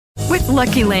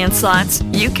Lucky Land Slots,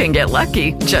 you can get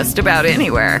lucky just about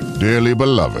anywhere. Dearly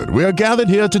beloved, we are gathered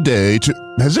here today to...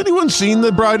 Has anyone seen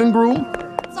the bride and groom?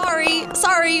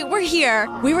 Sorry, we're here.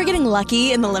 We were getting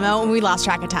lucky in the limo and we lost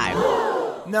track of time.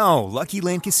 No, Lucky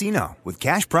Land Casino, with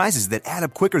cash prizes that add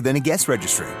up quicker than a guest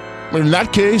registry. In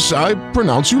that case, I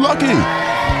pronounce you lucky.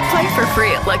 Play for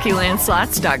free at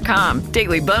LuckyLandSlots.com.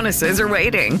 Daily bonuses are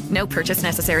waiting. No purchase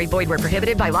necessary. Void where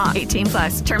prohibited by law.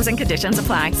 18+. Terms and conditions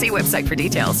apply. See website for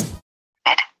details.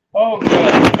 Oh, good.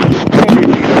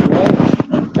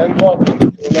 And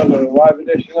welcome to another live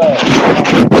edition of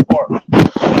Sport. Here on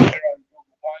Google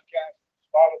Podcast,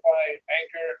 Spotify,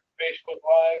 Anchor, Facebook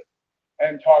Live,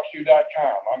 and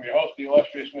TalkShoe.com. I'm your host, the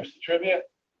illustrious Mr. Trivia,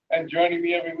 and joining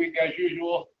me every week, as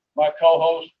usual, my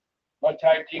co-host, my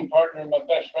tag team partner, my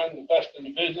best friend, the best in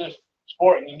the business,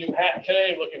 sporting the new hat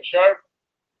today, looking sharp,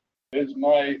 is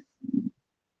my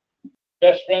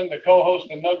best friend, the co-host,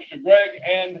 the Nugster Greg,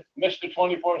 and Mr.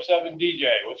 24/7 DJ.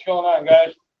 What's going on,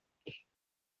 guys?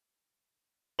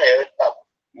 Hey, what's up?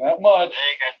 Not much.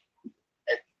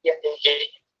 Yeah, I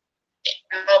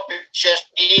don't know if it's just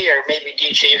me or maybe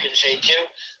DJ you can say too,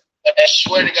 but I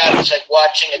swear to God, it's like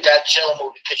watching a Godzilla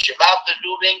movie because your mouth is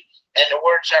moving and the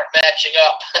words aren't matching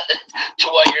up to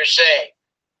what you're saying.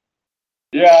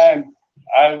 Yeah, and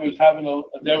I was having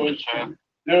there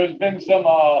has been some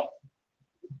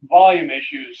volume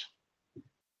issues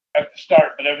at the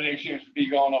start, but everything seems to be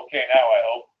going okay now, I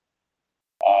hope.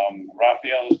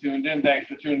 Raphael is tuned in. Thanks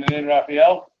for tuning in,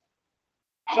 Raphael.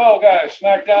 So, guys,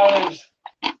 SmackDown is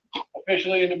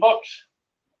officially in the books.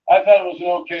 I thought it was an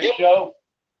okay show.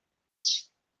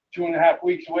 2.5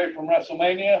 weeks away from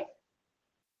WrestleMania.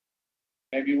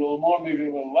 Maybe a little more, maybe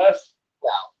a little less.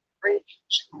 Well, 3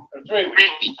 weeks. Or 3 weeks.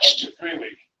 3 weeks. 3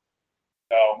 weeks.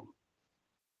 So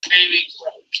 3 weeks,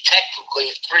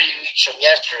 technically 3 weeks from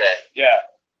yesterday. yeah.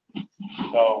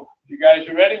 So if you guys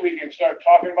are ready, we can start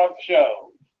talking about the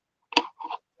show.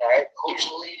 All right, who's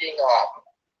leading off?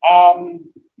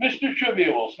 Mr.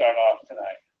 Trivia will start off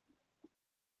tonight.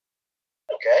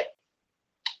 Okay.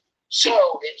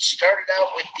 So it started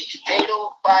out with the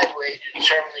fatal five-way to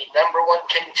determine the number one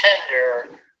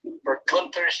contender for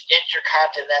Gunther's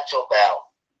Intercontinental belt.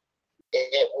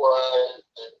 It was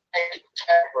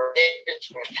for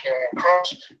Davis versus Karrion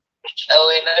Kross,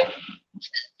 LA Knight,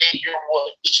 Xavier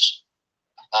Woods.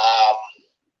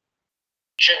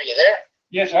 Should you there?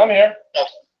 Yes, I'm here.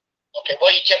 Okay.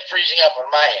 Well, you kept freezing up on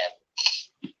my end.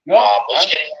 No, It was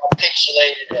getting all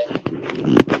pixelated.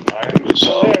 I'm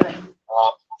still here.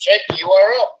 Jake, you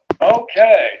are up.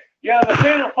 Okay. Yeah, the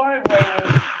Fatal Five-Way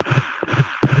was,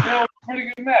 a pretty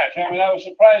good match. I mean, I was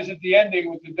surprised at the ending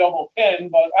with the double pin,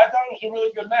 but I thought it was a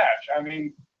really good match. I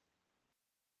mean,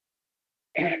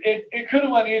 it could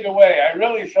have went either way. I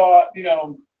really thought,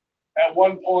 at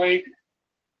one point,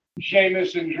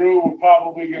 Sheamus and Drew were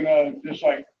probably going to just,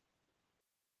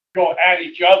 go at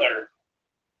each other.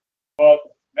 But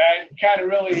that kind of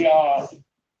really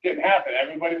didn't happen.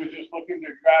 Everybody was just looking to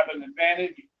grab an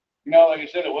advantage. Like I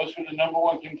said, it was for the number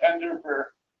one contender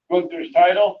for Gunther's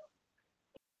title.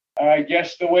 I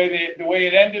guess the way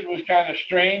it ended was kind of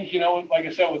strange, like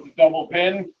I said, with the double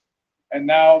pin. And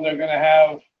now they're going to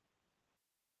have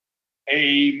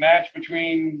a match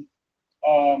between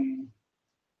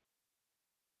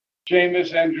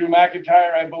Sheamus and Drew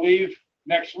McIntyre, I believe,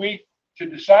 next week to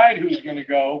decide who's going to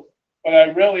go. But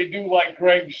I really do like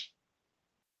Greg's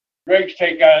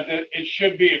take on it. It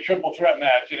should be a triple threat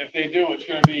match. And if they do, it's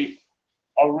going to be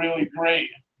a really great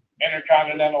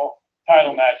Intercontinental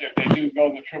title match if they do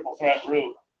go the triple threat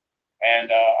route.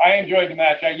 And I enjoyed the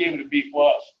match. I gave it a B+.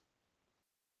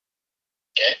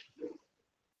 Okay.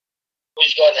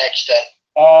 Who's going next then?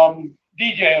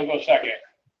 DJ will go second.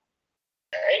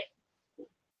 All right.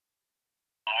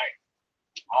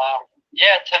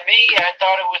 Yeah, to me, I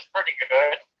thought it was pretty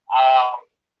good.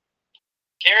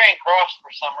 Karrion Kross,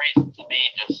 for some reason, to me,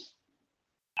 just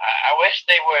I wish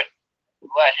they would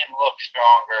let him look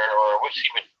stronger, or I wish he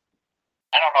would.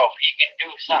 I don't know if he can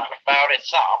do something about it,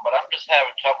 but I'm just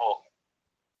having trouble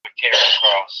with Karrion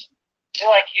Kross. I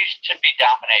feel like he should be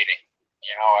dominating.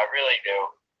 I really do,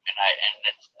 and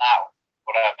it's not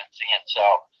what I've been seeing.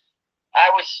 So I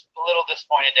was a little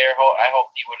disappointed there. I hope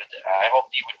he would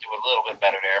do a little bit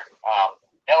better there.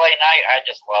 LA Knight, I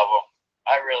just love him.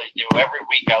 I really do. Every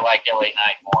week I like LA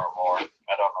Knight more and more.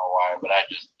 I don't know why, but I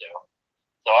just do.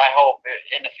 So I hope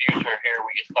in the future here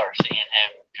we can start seeing him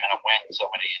kind of win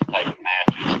some of these type of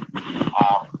matches.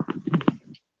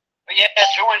 But yeah,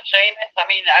 Drew and Sheamus, I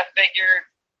mean, I figured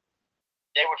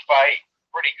they would fight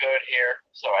pretty good here.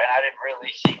 So, and I didn't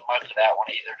really see much of that one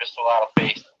either. Just a lot of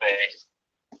face to face.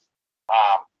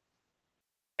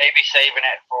 maybe saving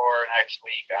it for next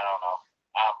week. I don't know.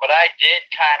 But I did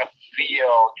kind of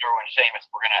feel Drew and Sheamus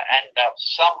were going to end up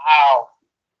somehow,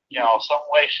 some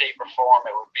way, shape, or form.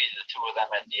 It would be the two of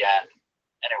them at the end,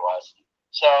 and it was.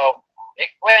 So it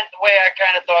went the way I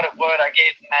kind of thought it would. I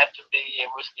gave the match to be.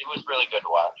 It was really good to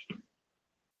watch.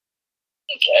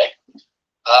 Okay.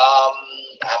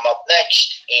 I'm up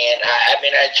next, and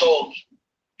I told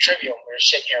Trivium we were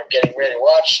sitting here getting ready to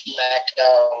watch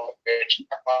SmackDown. We were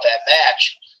talking about that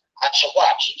match. I said,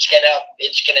 watch, it's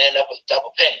gonna end up with a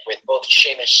double pin with both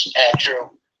Sheamus and Drew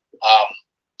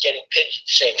getting pinned at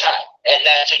the same time, and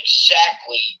that's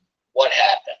exactly what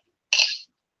happened.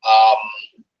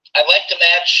 I liked the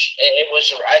match. I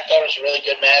thought it was a really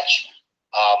good match.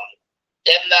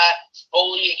 Them not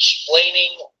fully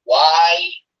explaining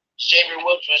why Xavier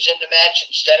Woods was in the match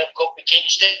instead of Kofi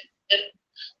Kingston,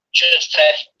 just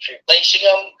replacing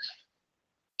him,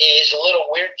 is a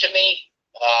little weird to me.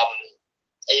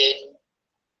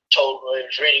 I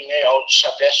was reading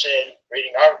stuff yesterday,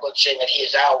 reading articles saying that he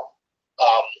is out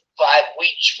 5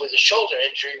 weeks with a shoulder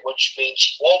injury, which means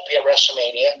he won't be at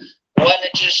WrestleMania. Why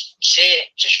not just say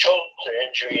it's a shoulder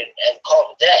injury and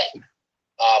call it a day?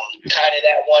 Kind of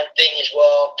that one thing as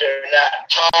well. They're not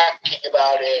talking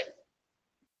about it.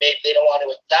 Maybe they don't want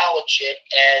to acknowledge it,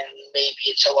 and maybe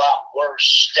it's a lot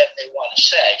worse than they want to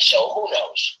say. So who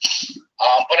knows?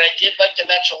 But I did like the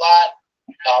match a lot.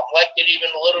 Liked it even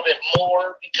a little bit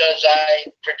more because I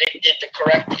predicted the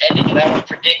correct ending, and I don't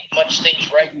predict much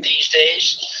things right these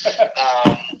days.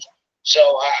 So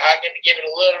I'm going to give it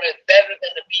a little bit better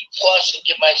than the B+ and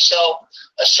give myself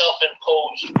a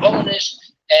self-imposed bonus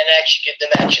and actually give the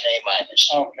match an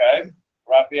A-. Okay.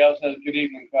 Raphael says, good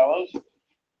evening, fellas.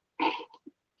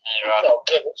 No,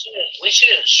 good. At least you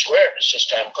didn't swear at us this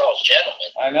time. Call us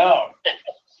gentlemen. I know.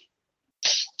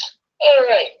 All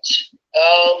right.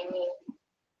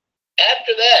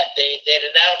 After that, they'd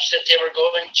announced that they were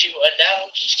going to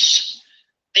announce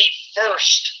the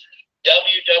first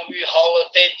WWE Hall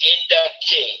of Fame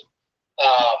inductee.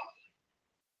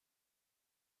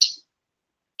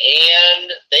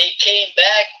 And they came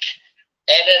back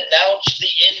and announced the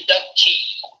inductee.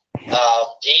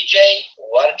 DJ,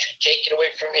 why don't you take it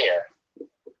away from here?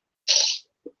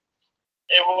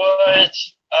 It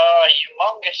was a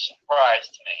humongous surprise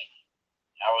to me.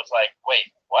 I was like,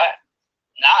 wait, what?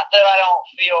 Not that I don't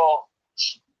feel,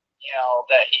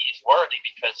 that he's worthy,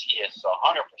 because he is 100%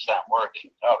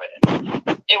 worthy of it.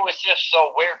 It was just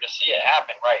so weird to see it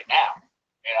happen right now.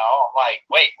 I'm like,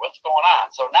 wait, what's going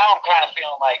on? So now I'm kind of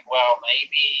feeling like, well,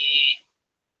 maybe,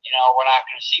 we're not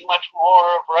going to see much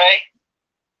more of Ray,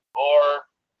 or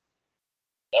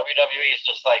WWE is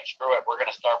just like, screw it, we're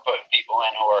going to start putting people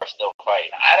in who are still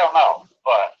fighting. I don't know,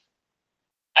 but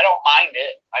I don't mind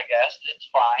it, I guess. It's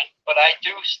fine. But I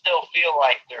do still feel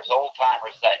like there's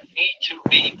old-timers that need to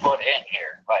be put in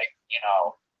here,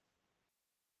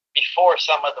 before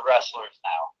some of the wrestlers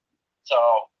now. So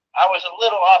I was a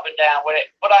little up and down with it,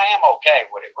 but I am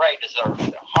okay with it. Ray deserves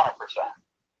it 100%.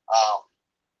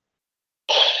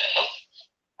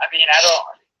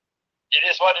 It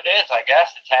is what it is, I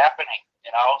guess. It's happening,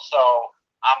 so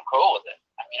I'm cool with it.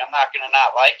 I'm not going to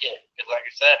not like it, because like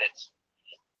I said, it's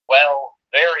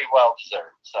very well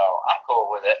deserved. So I'm cool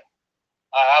with it.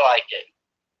 I like it.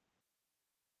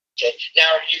 Okay.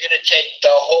 Now, are you going to take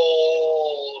the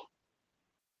whole...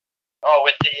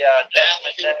 with the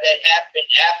that happened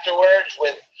afterwards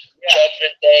with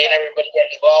Judgment Day and everybody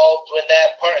getting involved with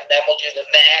that part, and then we'll do the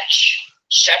match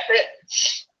separate?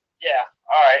 Yeah.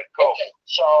 All right, cool. Okay.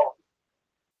 So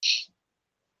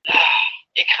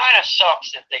it kind of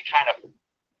sucks that they kind of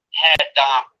had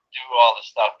Dom do all the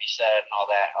stuff he said and all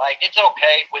that. Like, it's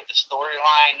okay with the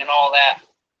storyline and all that,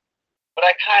 but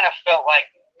I kind of felt like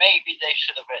maybe they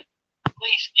should have at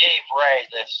least gave Ray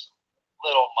this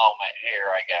little moment here,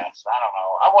 I guess. I don't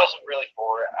know. I wasn't really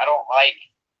for it.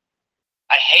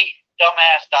 I hate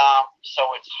dumbass Dom,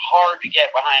 so it's hard to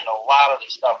get behind a lot of the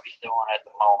stuff he's doing at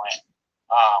the moment.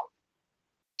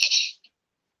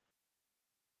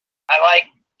 I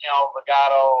like,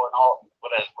 Legato and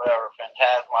whatever,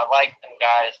 Phantasm. I like them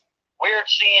guys. Weird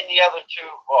seeing the other two,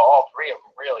 all three of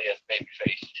them really as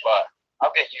babyfaces, but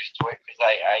I'll get used to it because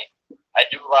I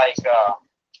do like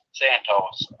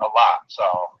Santos a lot. So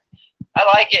I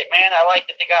like it, man. I like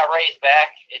that they got Ray's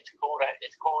back. It's cool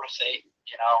to see,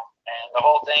 and the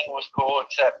whole thing was cool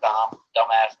except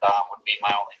dumbass Dom would be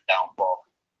my only downfall.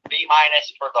 B-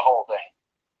 for the whole thing.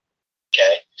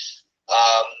 Okay.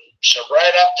 So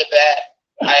right off the bat,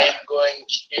 I am going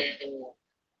to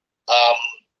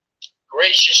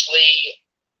graciously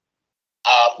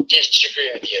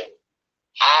disagree with you.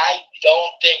 I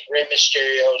don't think Rey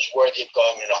Mysterio is worthy of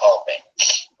going in the Hall of Fame.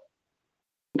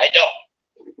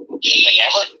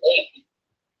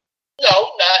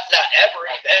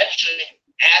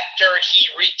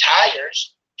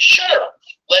 retires, sure,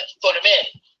 let's put him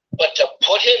in. But to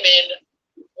put him in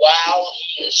while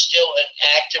he is still an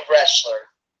active wrestler,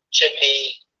 to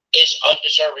me, is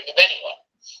undeserving of anyone.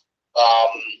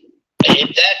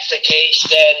 If that's the case,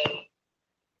 then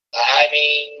I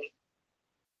mean,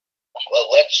 well,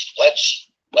 let's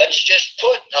just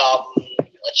put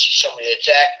let's see somebody that's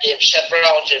active, Seth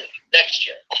Rollins in next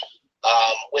year.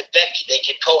 With Becky, they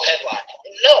can co-headline.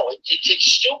 No, it's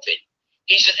stupid.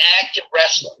 He's an active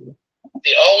wrestler.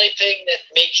 The only thing that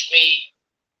makes me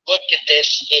look at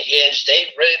this is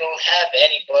they really don't have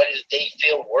anybody that they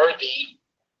feel worthy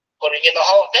putting in the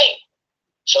Hall of Fame.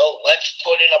 So let's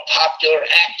put in a popular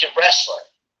active wrestler.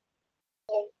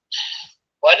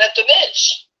 Why not The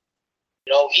Miz?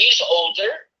 You know, he's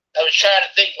older. I was trying to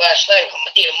think last night,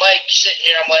 me and Mike sitting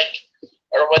here, I'm like,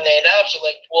 or when they announced it,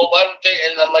 like, well, why don't they?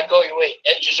 And I'm like, oh, wait,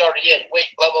 Edge is already in.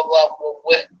 Wait, blah, blah, blah.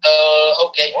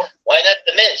 Okay, why not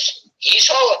The Miz? He's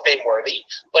Hall of Fame worthy,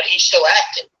 but he's still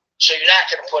active. So you're not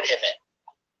going to put him in.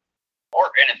 Or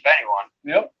in, if anyone.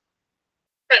 Yep.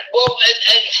 Right, well,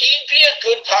 and he'd be a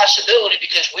good possibility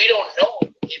because we don't know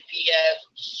if he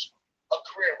has a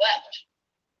career left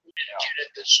due to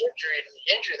the surgery and the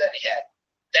injury that he had.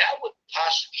 That would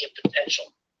possibly be a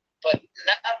potential. But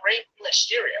not Rey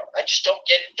Mysterio. I just don't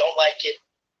get it, don't like it.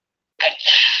 I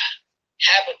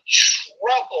have a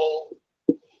trouble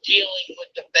dealing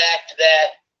with the fact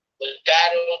that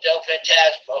Legado del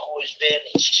Fantasma, who has been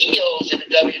his heels in the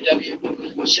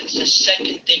WWE since the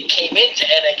second they came into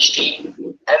NXT,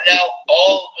 are now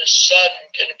all of a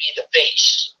sudden going to be the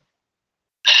face.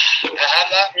 I'm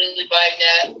not really buying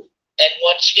that. And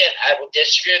once again, I will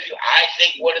disagree with you. I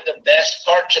think one of the best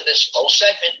parts of this whole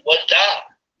segment was Dom.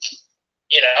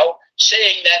 You know,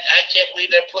 saying that I can't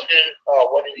believe they're putting in,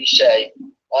 what did he say?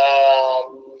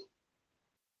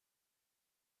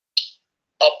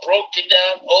 A broken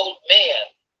down old man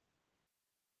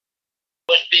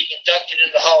was being inducted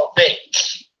in the Hall of Fame.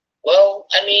 Well,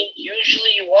 I mean,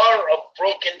 usually you are a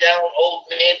broken down old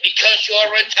man because you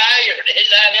are retired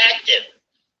and not active.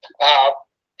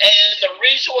 And the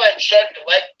reason why I'm starting to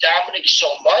like Dominic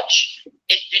so much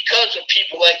is because of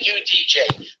people like you, DJ,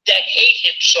 that hate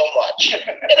him so much.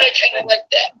 And I kind of like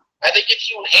that. I think if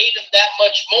you hate him that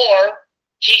much more,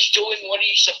 he's doing what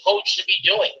he's supposed to be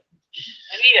doing.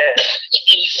 And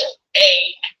he's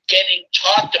A, getting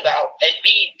talked about, and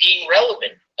B, being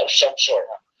relevant of some sort.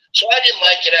 So I didn't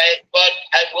like it, but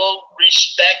I will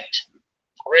respect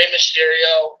Rey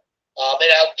Mysterio,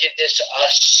 and I'll give this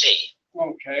a C.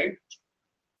 Okay.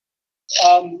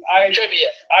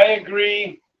 I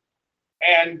agree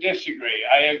and disagree.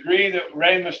 I agree that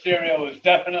Rey Mysterio is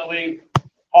definitely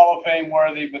Hall of Fame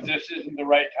worthy, but this isn't the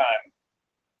right time.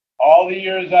 All the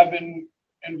years I've been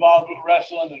involved with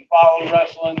wrestling and followed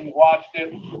wrestling and watched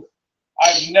it,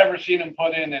 I've never seen him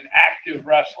put in an active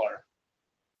wrestler,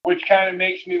 which kind of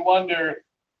makes me wonder,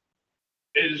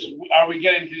 are we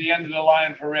getting to the end of the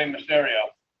line for Rey Mysterio?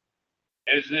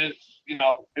 Is this,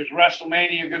 is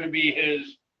WrestleMania going to be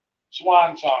his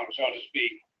swan song, so to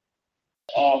speak?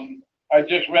 I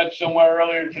just read somewhere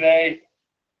earlier today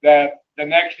that the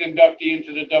next inductee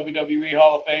into the WWE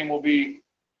Hall of Fame will be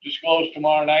disclosed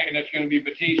tomorrow night, and it's going to be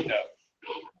Batista.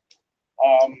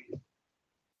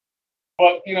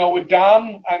 But with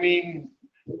Dom, I mean,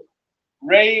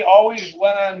 Ray always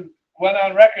went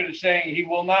on record as saying he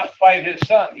will not fight his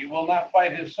son. He will not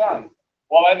fight his son.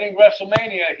 Well, I think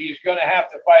WrestleMania, he's going to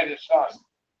have to fight his son.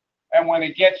 And when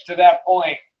it gets to that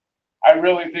point, I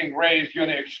really think Ray is going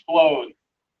to explode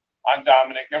on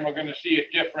Dominic, and we're going to see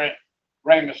a different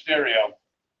Rey Mysterio.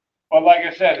 But like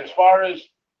I said, as far as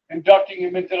inducting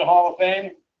him into the Hall of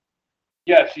Fame,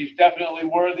 yes, he's definitely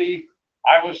worthy.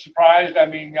 I was surprised. I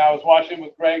mean, I was watching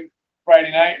with Greg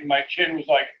Friday night, and my kid was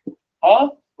like,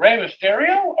 huh? Rey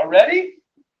Mysterio already?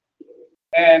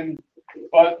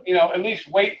 But at least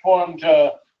wait for him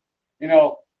to,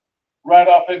 ride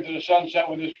off into the sunset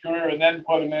with his career and then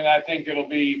put him in. I think it'll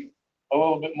be a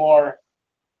little bit more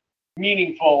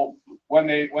meaningful when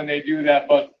they do that.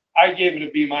 But I gave it a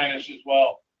B- as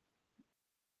well.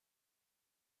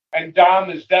 And Dom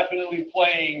is definitely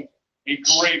playing a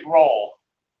great role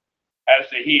as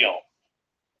the heel.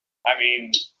 I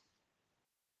mean,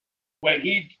 when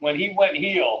he went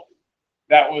heel,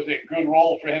 that was a good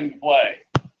role for him to play.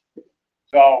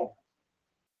 So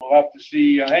we'll have to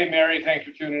see. Hey, Mary, thanks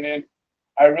for tuning in.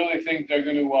 I really think they're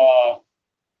going to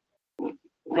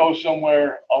go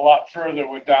somewhere a lot further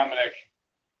with Dominic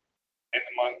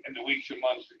in the weeks and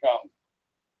months to come.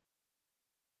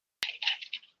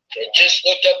 I just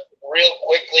looked up real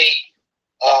quickly.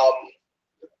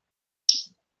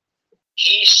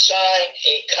 He signed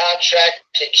a contract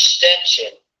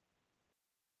extension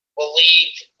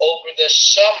believe, over the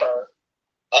summer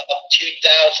of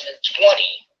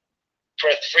 2020 for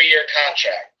a 3-year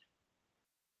contract.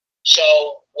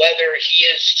 So whether he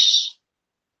has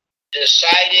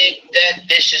decided that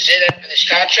this is it after this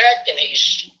contract and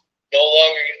he's no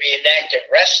longer going to be an active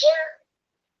wrestler,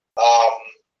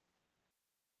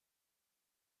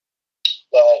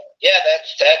 but yeah,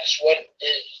 that's what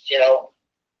is,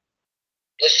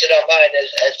 listed online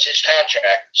as his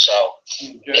contract. So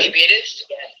maybe it is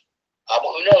again.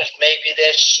 Who knows? Maybe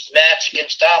this match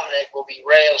against Dominic will be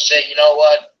Ray will say, you know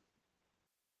what?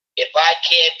 If I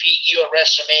can't beat you at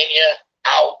WrestleMania,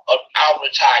 I'll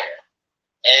retire.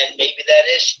 And maybe that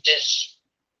is his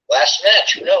last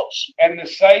match. Who knows? And the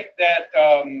site that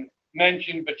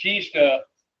mentioned Batista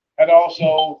had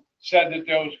also said that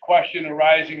there was a question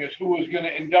arising as who was going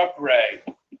to induct Ray.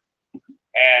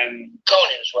 And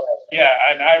Conan as well. Yeah,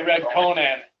 and I read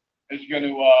Conan is going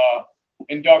to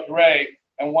induct Ray.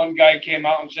 And one guy came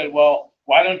out and said, well,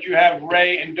 why don't you have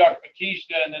Ray induct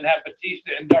Batista and then have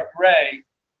Batista induct Ray?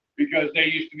 Because they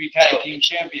used to be tag team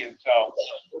champions. So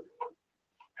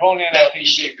Conan, I think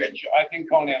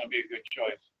Conan will be a good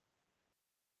choice.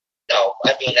 No,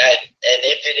 I mean, and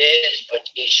if it is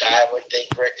Batista, I would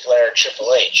think Ric Flair or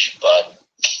Triple H. But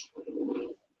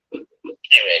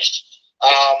anyways,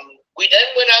 we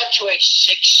then went on to a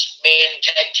 6-man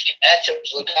tag team match. It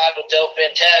was Legado del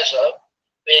Fantasma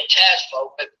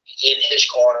in his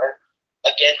corner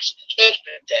against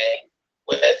Judgment Day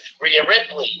with Rhea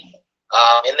Ripley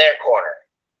in their corner.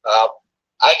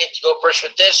 I get to go first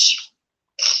with this.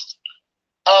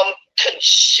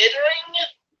 Considering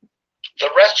the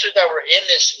wrestlers that were in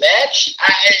this match,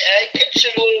 I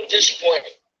consider a little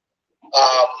disappointing.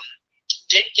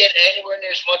 Didn't get anywhere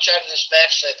near as much out of this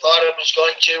match as I thought it was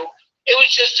going to. It was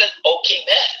just an okay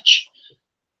match.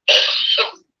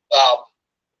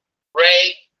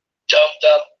 Ray, dumped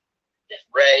up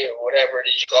Ray or whatever it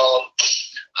is you call him,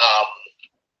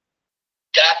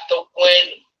 got the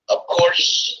win. Of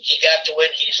course, he got the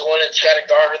win. He's the one that's got to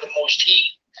garner the most heat.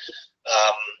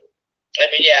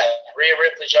 Rhea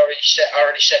Ripley's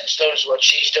already set in stone as what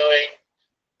she's doing.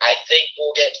 I think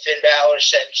we'll get Finn Balor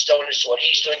set in stone as what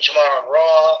he's doing tomorrow on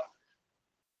Raw.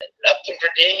 Nothing for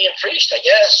Damian Priest, I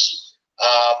guess.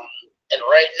 And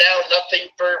right now, nothing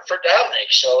for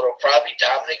Dominic. So it'll probably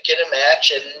Dominic get a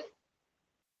match and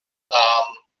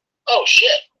oh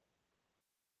shit.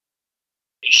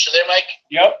 You still there, Mike?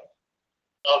 Yep.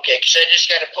 Okay, because I just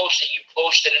got to post it. You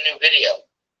posted a new video.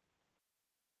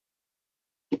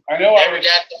 I know. Never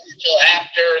got until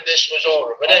after this was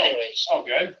over. But anyways. Oh,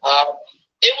 good.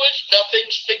 It was nothing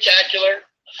spectacular.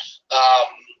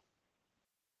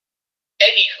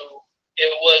 Anywho,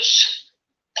 it was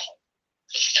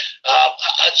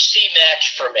a C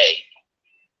match for me.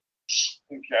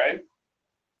 Okay.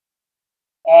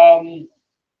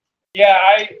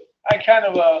 I kind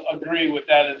of agree with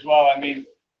that as well. I mean,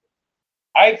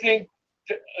 I think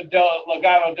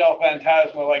Legado del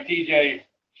Fantasma, like DJ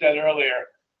said earlier,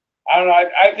 I don't know.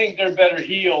 I think they're better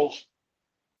heels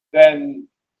than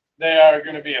they are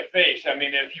going to be a face. I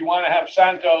mean, if you want to have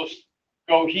Santos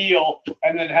go heel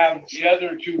and then have the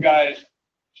other two guys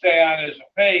stay on as a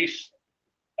face,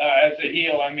 as a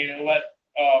heel, I mean, and let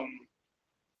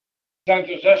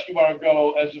Santos Escobar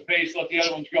go as a face, let the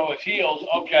other ones go as heels,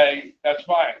 okay, that's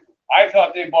fine. I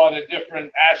thought they brought a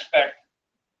different aspect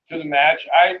to the match.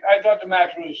 I thought the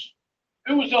match was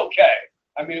okay.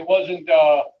 I mean, it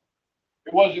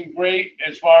wasn't great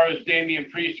as far as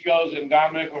Damian Priest goes and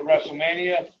Dominic with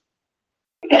WrestleMania.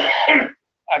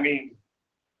 I mean,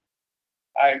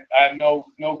 I have no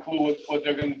clue what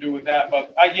they're going to do with that,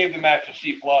 but I gave the match a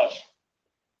C+.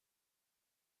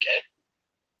 Okay.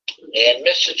 And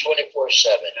Mr.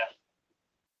 24/7.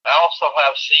 I also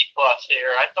have C+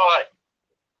 here. I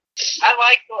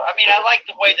like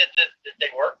the way that they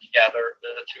work together,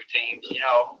 the two teams,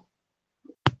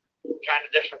 kind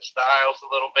of different styles a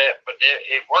little bit, but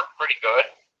it worked pretty good.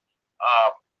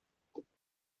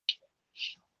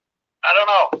 I don't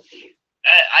know.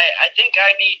 I think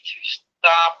I need to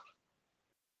start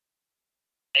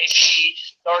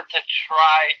to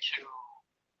try to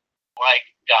like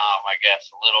Dom, I guess,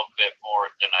 a little bit more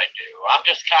than I do. I'm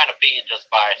just kind of being just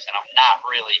biased, and I'm not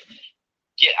really.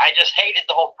 I just hated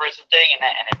the whole prison thing, and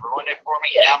it ruined it for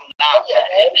me. Yeah. And I'm not.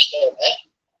 I understand that.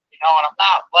 And I'm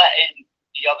not letting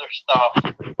the other stuff.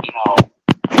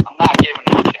 I'm not giving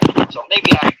it a chance. So maybe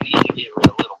I need to give it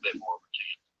a little bit more of a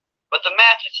chance. But the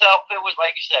match itself, it was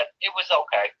like you said, it was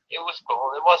okay. It was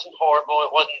cool. It wasn't horrible.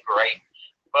 It wasn't great.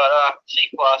 But C+,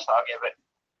 I'll give it.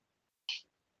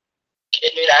 I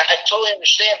mean, I totally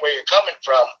understand where you're coming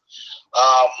from,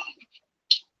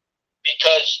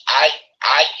 because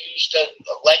I used to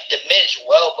like The Miz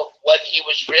well, but when he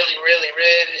was really,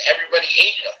 everybody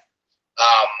hated him.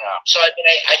 So I mean,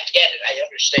 I get it. I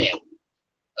understand.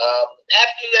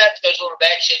 After that, there's a little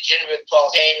backstage interview with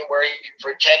Paul Heyman where he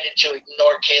pretended to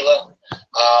ignore Kayla,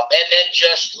 and then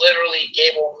just literally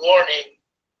gave a warning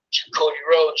to Cody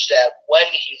Rhodes that when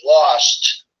he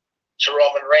lost to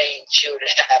Roman Reigns, he would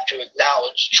have to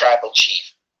acknowledge Tribal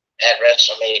Chief at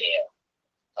WrestleMania.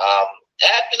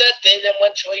 After that, they then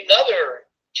went to another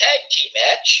tag team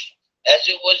match, as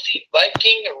it was the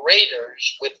Viking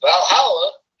Raiders with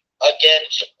Valhalla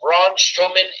against Braun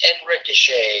Strowman and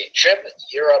Ricochet. Trim,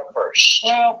 you're up first.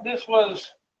 Well, this was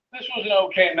an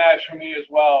okay match for me as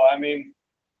well. I mean,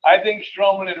 I think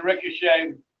Strowman and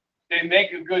Ricochet, they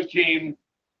make a good team.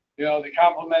 You know, they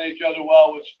complement each other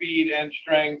well with speed and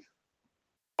strength.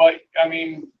 But, I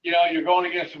mean, you know, you're going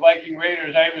against the Viking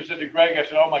Raiders. I even said to Greg, I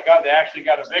said, oh, my God, they actually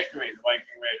got a victory, the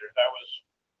Viking Raiders. I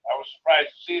was surprised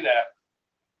to see that.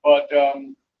 But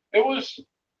it was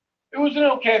an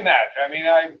okay match. I mean,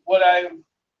 would I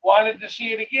wanted to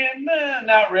see it again?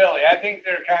 Not really. I think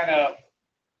they're kind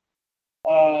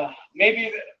of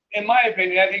maybe, in my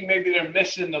opinion, I think maybe they're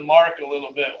missing the mark a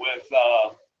little bit with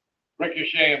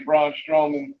Ricochet and Braun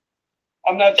Strowman.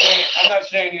 I'm not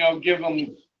saying you know, give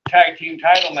them tag team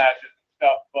title matches and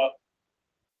stuff, but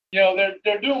you know,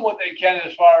 they're doing what they can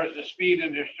as far as the speed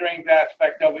and the strength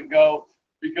aspect of it go,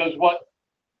 because what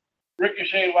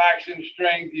Ricochet lacks in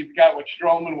strength, you've got with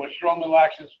Strowman. What Strowman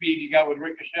lacks in speed, you got with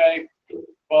Ricochet.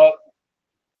 But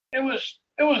it was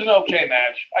an okay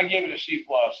match. I gave it a C+.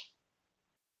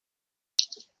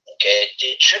 Okay,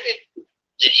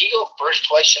 did he go first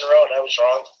twice in a row and I was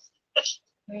wrong?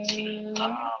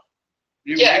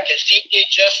 Yeah, because he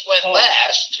just went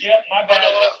last. Yeah, my bad. I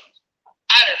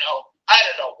don't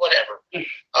know. Whatever.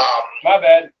 My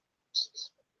bad.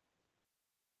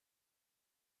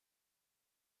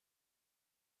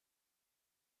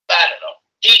 I don't know.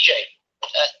 DJ,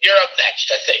 you're up next.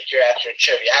 I think you're after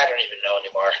trivia. I don't even know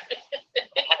anymore.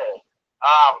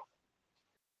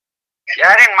 Yeah,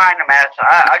 I didn't mind the match.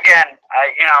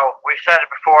 You know, we said it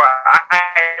before.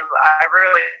 I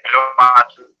really enjoyed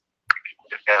watching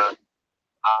because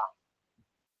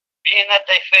being that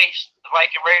they faced the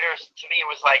Viking Raiders, to me, it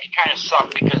was like, it kind of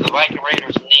sucked because the Viking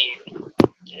Raiders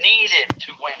needed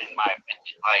to win, in my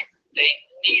opinion. Like, they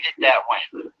needed that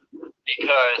win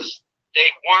because they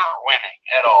weren't winning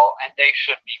at all, and they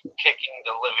should be kicking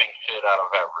the living shit out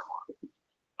of everyone.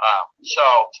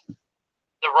 So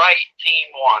the right team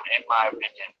won, in my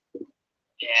opinion.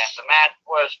 And the match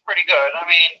was pretty good. I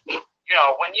mean, you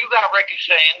know, when you got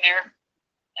Ricochet in there,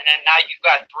 and then now you've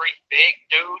got three big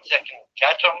dudes that can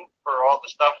catch him for all the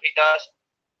stuff he does,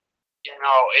 you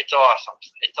know, it's awesome.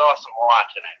 It's awesome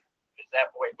watching it because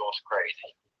that boy goes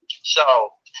crazy.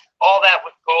 So all that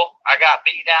was cool. I got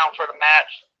beat down for the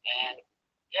match, and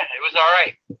yeah, it was all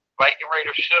right. Viking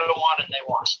Raiders should have won, and they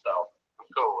won, so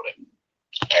I'm cool with it.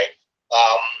 Okay.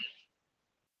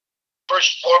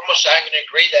 First and foremost, I'm going to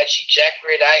agree that's the exact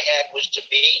grade I had was to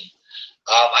be.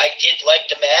 I did like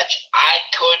the match. I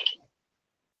could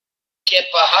get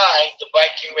behind the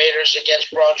Viking Raiders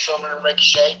against Braun Strowman and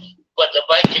Ricochet, but the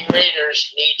Viking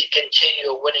Raiders need to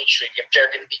continue a winning streak if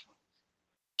they're going to be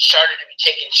started to be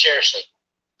taken seriously,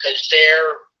 because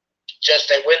they're just,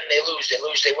 they win, they lose, they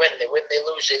lose, they win, they win, they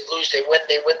lose, they lose, they win,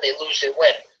 they win, they lose, they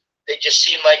win. They just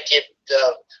seem like it,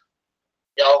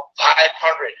 you know, 500,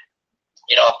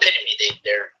 you know, epitome.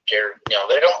 They're you know,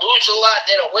 they don't lose a lot,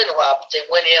 they don't win a lot, but they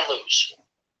win and lose.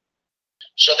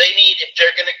 So they need, if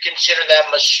they're going to consider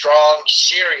them a strong,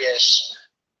 serious,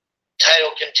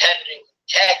 title contending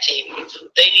tag team,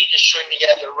 they need to string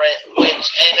together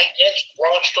wins. And against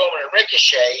Braun Strowman and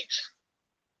Ricochet,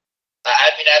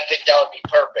 I mean, I think that would be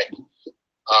perfect.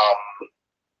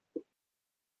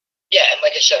 Yeah, and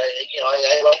like I said, you know,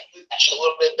 I like the match a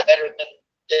little bit better than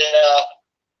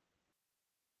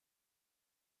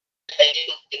I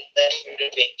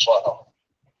didn't think 12.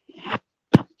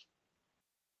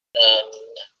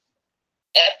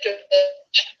 After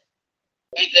that,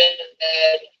 we then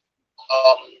had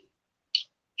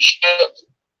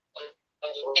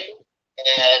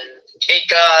and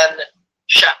take on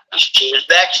Shotzi. She was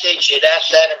backstage. She had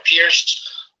asked Adam Pearce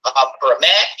for a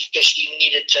match because she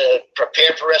needed to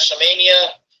prepare for WrestleMania.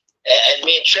 And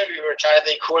me and Trivia were trying to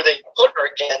think who they put her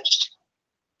against,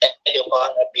 and it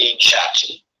wound up being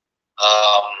Shotzi.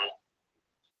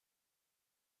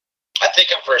 I think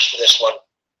I'm first for this one.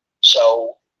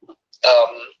 So,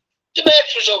 the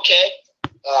match was okay.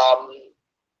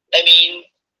 I mean,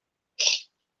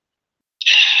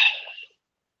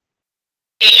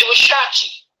 it was Shotzi.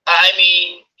 I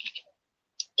mean,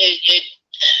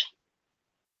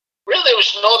 really there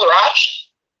was no other option.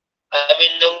 I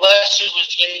mean, unless it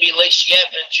was going to be Lacey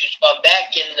Evans, who's gone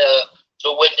back in the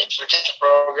witness protection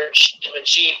program. She's been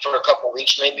seen for a couple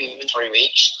weeks, maybe even 3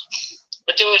 weeks.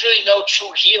 But there was really no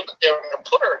true heel that they were going to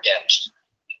put her against.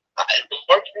 They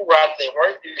weren't through Ron, they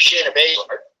weren't through Shayna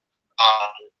Baszler.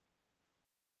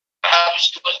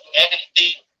 Obviously, wasn't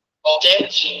anything. Well,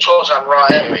 damage controls on Raw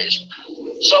anyways.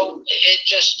 So it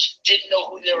just didn't know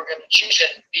who they were going to choose,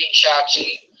 and being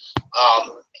Shotzi.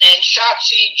 And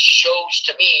Shotzi shows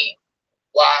to me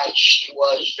why she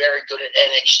was very good at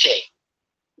NXT.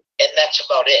 And that's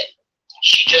about it.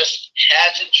 She just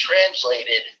hasn't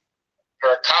translated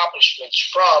her accomplishments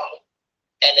from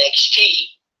NXT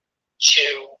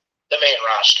to the main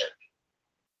roster.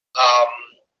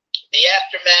 The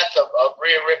aftermath of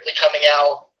Rhea Ripley coming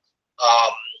out,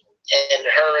 and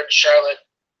her and Charlotte,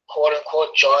 quote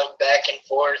unquote, jawing back and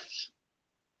forth.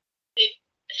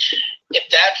 If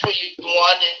that's what you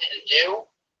wanted to do,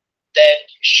 then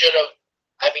you should have,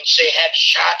 say, had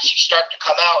Shotzi start to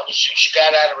come out, and as soon as she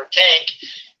got out of her tank,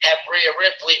 have Rhea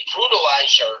Ripley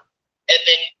brutalize her, and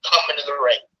then come into the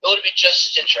ring. It would be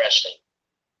just as interesting.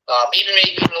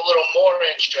 Maybe even a little more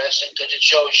interesting, because it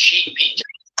shows she beat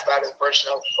out of the person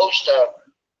that was supposed to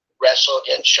wrestle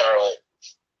against Charlotte.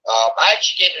 I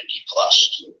actually gave it a D+.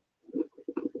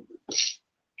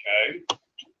 Okay.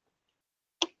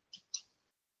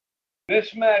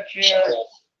 This match here,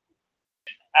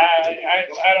 I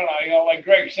don't know. Like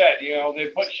Greg said,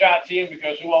 they put Shotzi in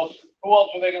because who else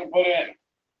were they going to put in?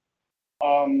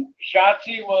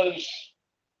 Shotzi was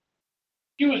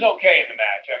okay in the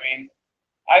match.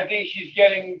 I think she's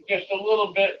getting just a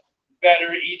little bit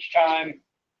better each time.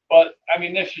 But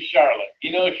this is Charlotte.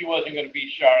 She wasn't going to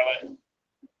beat Charlotte.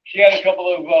 She had a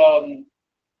couple of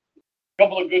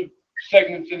good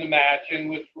segments in the match, and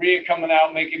with Rhea coming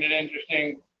out, making it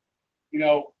interesting.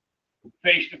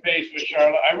 Face to face with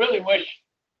Charlotte. I really wish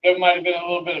there might have been a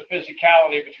little bit of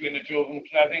physicality between the two of them,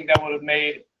 because I think that would have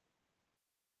made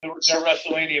their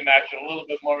WrestleMania match a little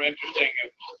bit more interesting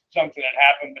if something had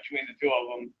happened between the two of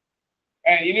them.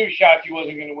 And you knew Shotzi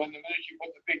wasn't going to win. The minute she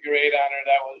put the figure 8 on her,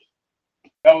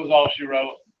 that was all she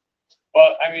wrote.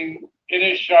 But it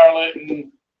is Charlotte,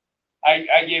 and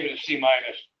I gave it a C-.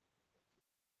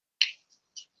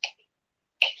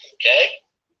 Okay.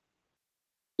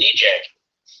 DJ.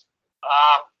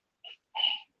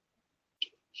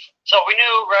 So we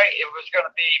knew, right, it was going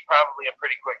to be probably a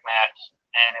pretty quick match,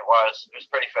 and it was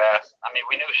pretty fast.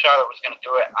 We knew Charlotte was going to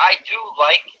do it. I do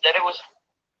like that it was,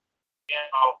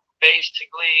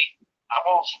 basically, I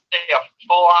won't say a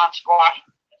full-on squash,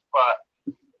 but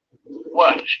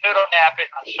what should have happened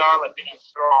on Charlotte being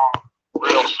strong,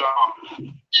 real strong,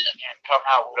 and come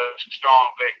out with a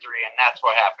strong victory, and that's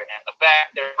what happened. And the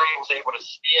fact that Rhea was able to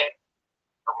see it,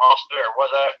 for most of it,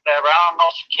 I don't know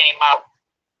if she came out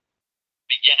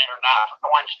beginning or not. I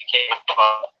want she came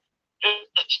out, just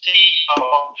to see, the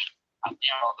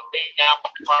way down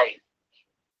the fight.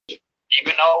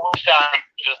 Even though it was time,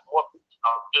 just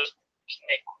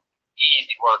make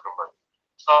easy work of her.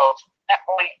 So at that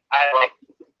point, I like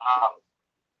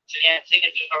seeing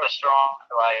Charlotte strong.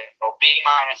 B-,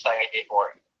 I gave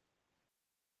for it.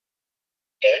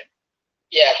 Okay.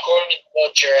 Yeah, according to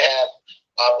what you have.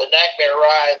 The Nightmare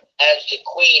arrived as the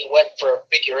Queen went for a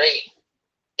figure 8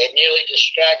 and nearly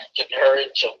distracted her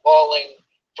into falling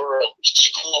for a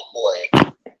schoolboy.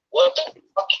 What the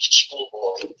fuck is a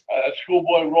schoolboy?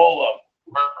 Schoolboy roll-up.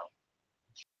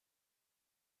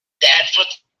 That's what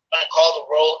I call the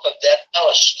roll-up of death now,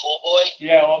 a schoolboy?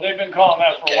 Yeah, well, they've been calling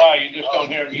that for a while. You just don't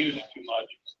hear them use it too much.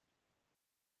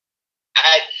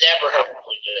 I've never heard of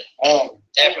it. Oh,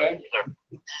 ever. Okay.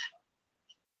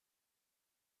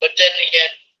 But then again,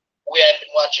 we have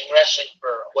been watching wrestling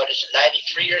for,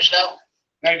 93 years now?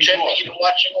 94. Have you been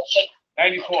watching wrestling?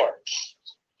 94. All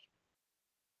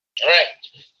right.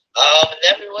 And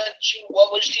then we went to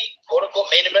what was the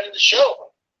quote-unquote main event of the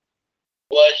show.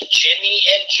 Was Jimmy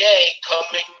and Jay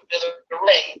coming to the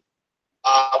ring.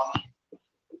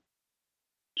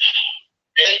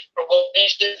 Really, for what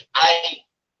reason, I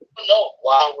don't know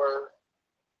why we're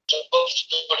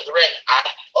supposed to go to the ring. I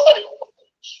thought it was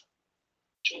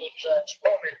to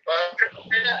transform it, but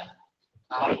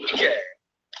okay.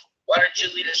 Why don't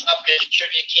you lead us up? Because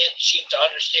trivia can't seem to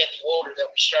understand the order that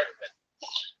we started with.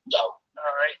 So,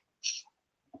 all right.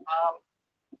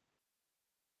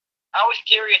 I was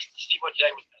curious to see what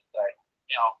Jay was going to say.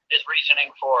 His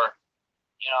reasoning for,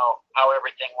 how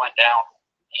everything went down.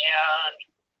 And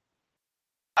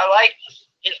I liked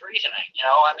his reasoning.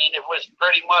 It was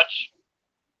pretty much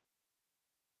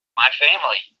my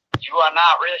family. You're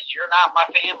not my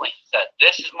family. He said,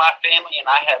 this is my family and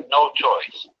I have no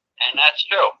choice. and that's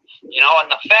true. You know, and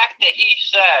the fact that he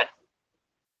said,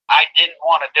 I didn't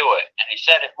want to do it, and he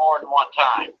said it more than one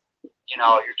time, you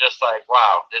know, you're just like,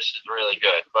 wow, this is really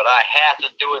good. But I had to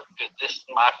do it because this is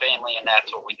my family, and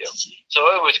that's what we do. So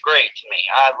it was great to me.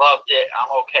 I loved it.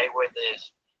 I'm okay with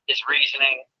his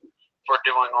reasoning for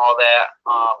doing all that.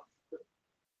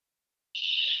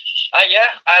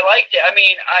 Yeah, I liked it. I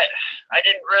mean, I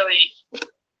didn't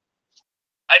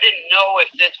know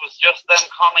if this was just them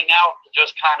coming out to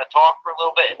just kind of talk for a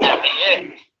little bit and that'd be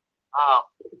it.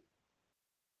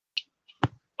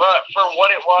 But for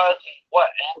what it was, what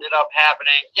ended up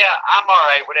happening, yeah, I'm all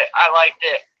right with it. I liked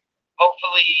it.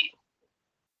 Hopefully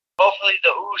the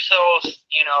Usos,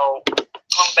 you know,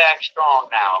 come back strong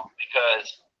now, because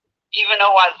even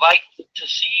though I'd like to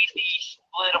see these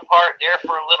split apart there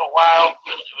for a little while,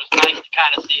 it was nice to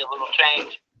kind of see a little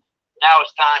change. Now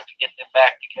it's time to get them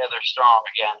back together strong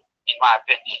again, in my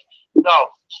opinion. So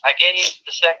I gave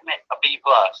the segment a B+.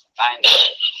 I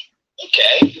enjoyed it.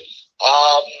 Okay.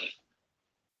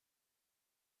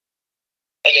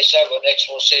 I guess I'll go next.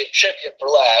 We'll save trivia for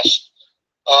last.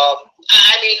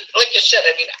 I mean, like I said,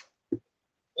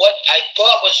 what I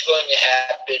thought was going to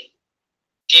happen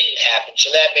didn't happen,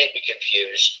 so that made me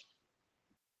confused.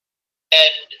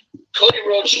 And Cody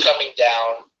Rhodes coming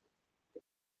down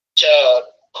to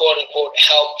quote unquote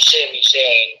help Sami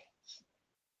Zayn,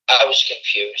 I was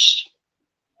confused.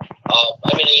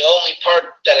 I mean, the only part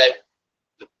that I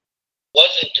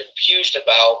wasn't confused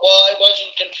about,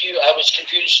 I was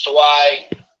confused as to why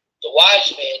the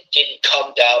Wise Man didn't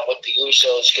come down with the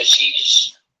Usos, because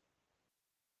he's,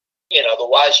 you know, the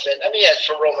Wise Man. I mean, as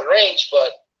for Roman Reigns,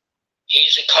 but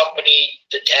he's accompanied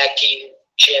the tag team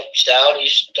champs down.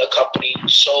 He's accompanied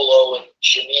Solo and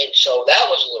Sheamus, so that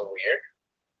was a little weird.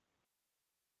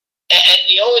 And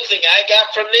the only thing I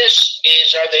got from this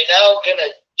is, are they now going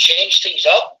to change things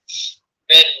up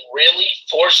and really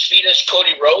force feed us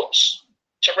Cody Rhodes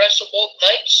to wrestle both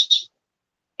nights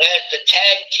as the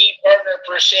tag team partner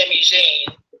for Sami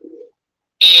Zayn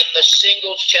and the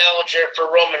singles challenger for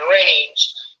Roman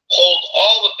Reigns, hold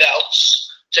all the belts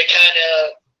to kind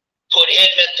of put him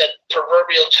at the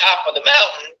proverbial top of the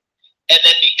mountain, and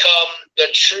then become the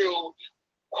true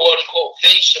quote-unquote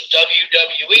face of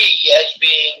WWE as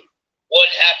being one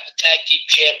half of the tag team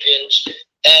champions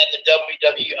and the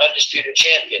WWE Undisputed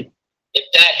Champion. If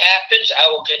that happens, I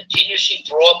will continuously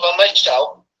throw up on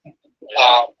myself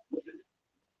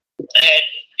and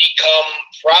become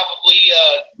probably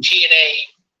TNA,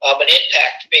 an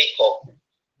Impact faithful.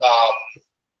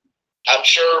 I'm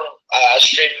sure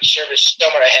streaming service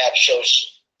somewhere I have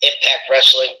shows Impact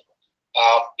Wrestling,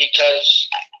 because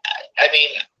I mean,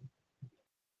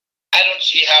 I don't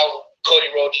see how Cody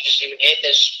Rhodes is even in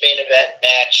this main event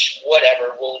match.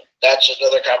 Whatever, well, that's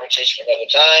another conversation for another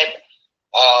time.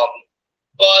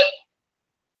 But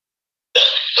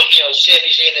you know, Sami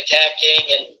Zayn attacking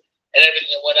and everything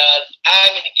that went on,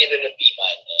 I'm going to give it a B-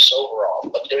 overall.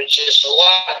 But there's just a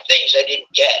lot of things I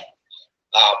didn't get.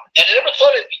 And I never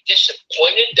thought I'd be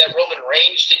disappointed that Roman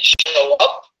Reigns didn't show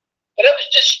up, but I was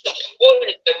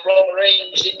disappointed that Roman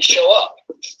Reigns didn't show up.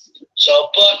 So,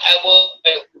 but I will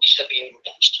at least be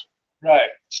impressed.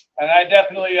 Right. And I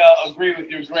definitely agree with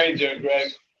your grade there,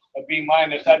 Greg. A B-. I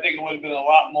think it would have been a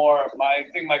lot more. I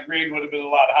think my grade would have been a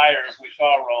lot higher if we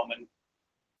saw Roman.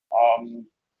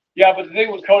 Yeah, but the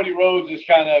thing with Cody Rhodes is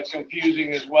kind of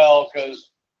confusing as well,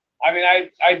 because I mean,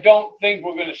 I don't think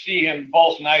we're going to see him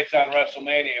both nights on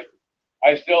WrestleMania.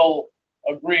 I still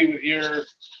agree with your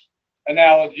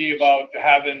analogy about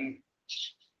having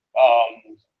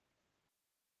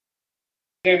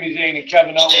Sami Zayn and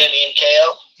Kevin Owens.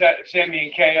 Sami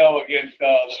and KO against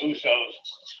the Usos.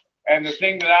 And the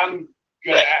thing that I'm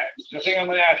going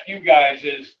to ask you guys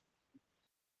is,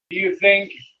 do you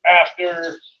think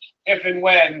after, if and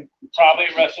when, probably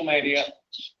at WrestleMania,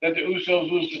 that the Usos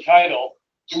lose the title,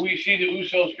 do we see the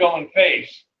Usos going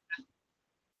face?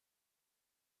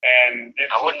 And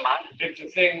I wouldn't mind. It's a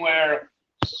thing where,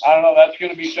 I don't know, that's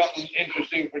going to be something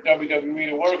interesting for WWE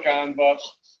to work on. But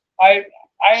I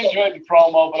enjoyed the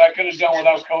promo, but I could have done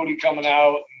without Cody coming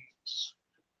out.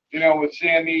 You know, with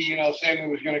Sami, Sami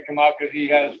was going to come out because he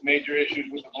has major issues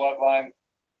with the bloodline.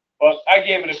 But I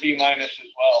gave it a B- as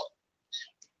well.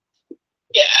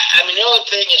 Yeah, I mean, the only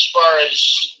thing as far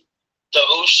as the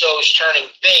Usos turning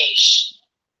face,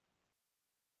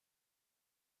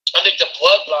 I think the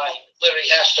bloodline literally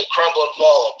has to crumble and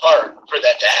fall apart for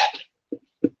that to happen.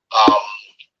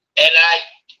 And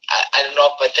I don't know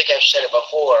if I think I've said it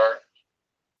before.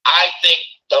 I think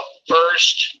the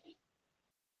first,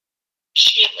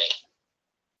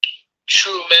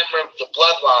 true member of the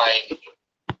bloodline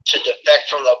to defect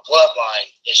from the bloodline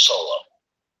is Solo.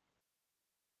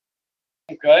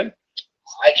 Okay.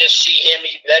 I just see him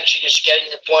eventually just getting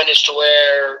to the point as to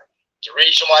where the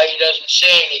reason why he doesn't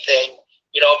say anything,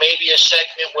 maybe a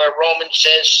segment where Roman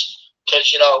says,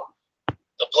 because,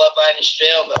 the Bloodline has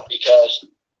failed them because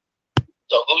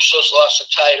the Usos lost the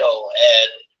title and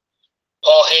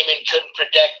Paul Heyman couldn't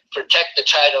protect the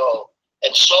title,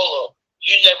 and Solo,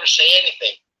 you never say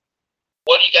anything.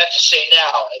 What do you got to say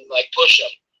now? And push him.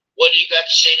 What do you got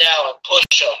to say now? And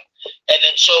push him. And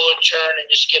then Solo turn and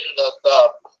just give him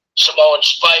the Samoan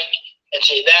spike and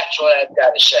say, that's what I've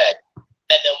got to say.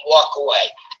 And then walk away.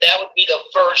 That would be the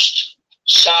first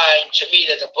sign to me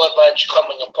that the Bloodline's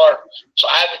coming apart. So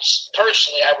I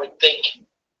would think,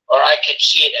 or I could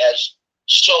see it as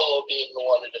Solo being the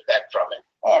one to defect from it.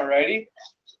 All righty.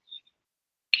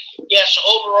 Yeah, so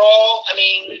overall,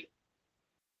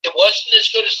 it wasn't as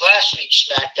good as last week's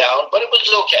SmackDown, but it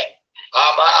was okay.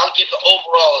 I'll give the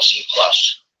overall a C+.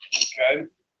 Okay.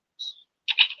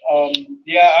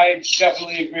 Yeah, I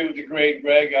definitely agree with the grade,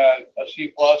 Greg. A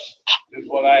C+ is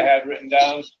what I had written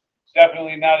down.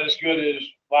 Definitely not as good as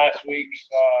last week's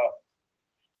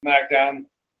SmackDown.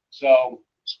 So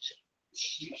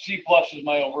C+ is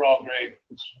my overall grade.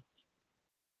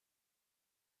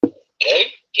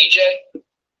 Okay, TJ?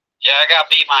 Yeah, I got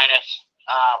B-.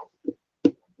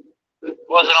 It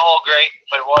wasn't all great,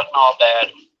 but it wasn't all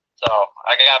bad. So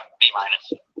I got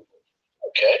B-.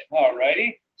 Okay. All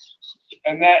righty.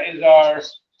 And that is our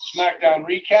SmackDown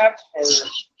recap for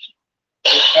this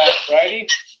past Friday.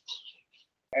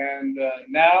 And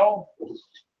now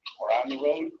we're on the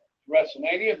road to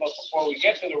WrestleMania. But before we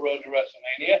get to the road to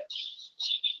WrestleMania,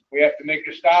 we have to make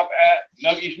a stop at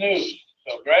Nuggies News.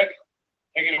 So, Greg,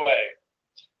 take it away.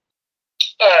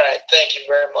 All right. Thank you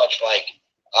very much, Mike.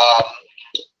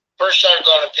 First, I'm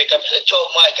going to pick up, I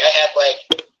told Mike I had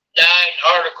 9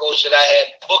 articles that I had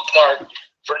bookmarked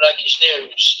for Nuggies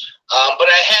News. But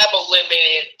I have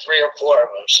eliminated 3 or 4 of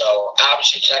them, so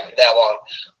obviously it's not that long.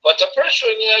 But the first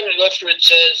one I'm going to go through, it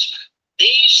says,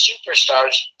 these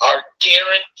superstars are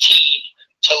guaranteed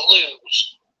to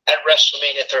lose at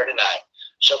WrestleMania 39.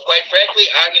 So quite frankly,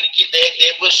 I'm going to give,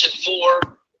 they've listed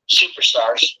 4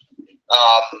 superstars.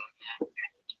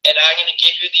 And I'm going to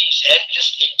give you these, and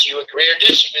just do you agree or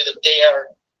disagree that they are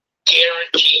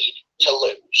guaranteed to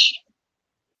lose?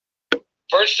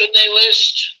 First one they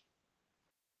list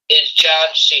is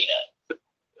John Cena.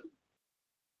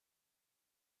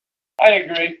 I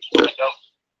agree.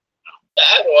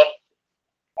 That one.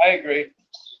 I agree.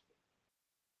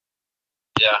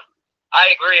 Yeah, I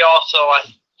agree also. I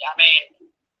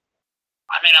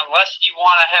mean, unless you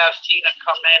want to have Cena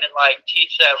come in and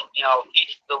teach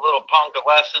the little punk a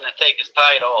lesson and take his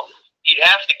title, you'd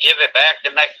have to give it back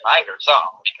the next night or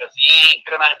something because he ain't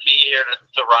gonna be here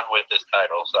to run with this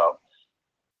title. So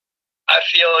I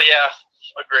feel,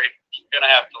 agreed. He's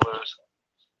gonna have to lose.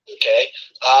 Okay.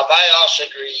 I also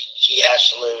agree he has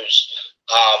to lose.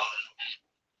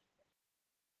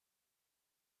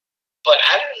 But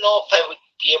I don't know if I would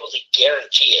be able to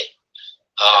guarantee it.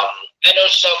 I know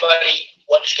somebody,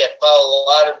 once again, follow a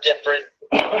lot of different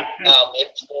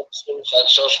influencers on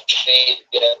social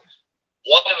media.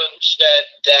 One of them said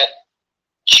that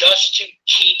just to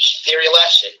teach theory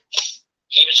lesson,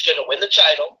 he was going to win the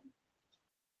title,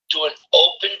 do an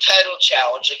open title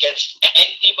challenge against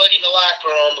anybody in the locker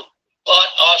room but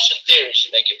Austin Theory.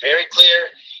 To make it very clear,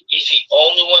 he's the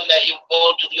only one that he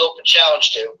won't do the open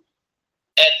challenge to.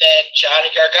 And then Johnny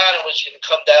Gargano was going to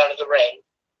come down to the ring.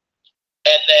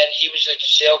 And then he was going to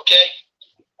say, okay,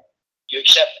 you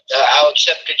accept, I'll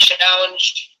accept the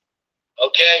challenge.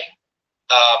 Okay.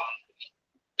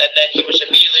 And then he was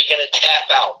immediately going to tap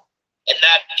out and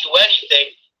not do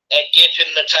anything and give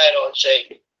him the title and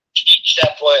say, teach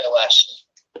that boy a lesson.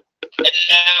 And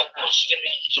that was going to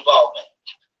be his involvement.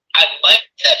 I like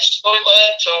that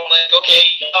storyline, so I'm like, okay,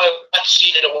 I've not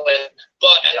seen it win,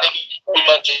 but I think it's pretty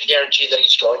much a guarantee that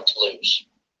he's going to lose.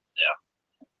 Yeah.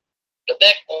 The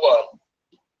next one.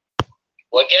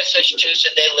 Well, I guess I should say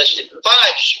they listed 5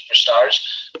 superstars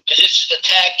because this is the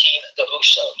tag team, the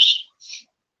Usos.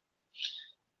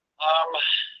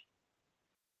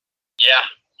 Yeah,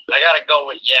 I gotta go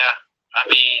with I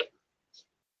mean,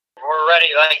 we're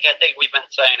ready. I think we've been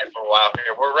saying it for a while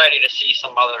here. We're ready to see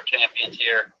some other champions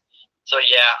here. So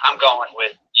I'm going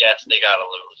with yes, they gotta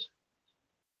lose.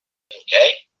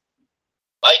 Okay,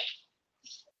 Mike.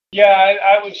 Yeah,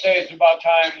 I would say it's about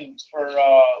time for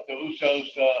the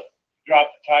Usos to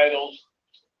drop the titles,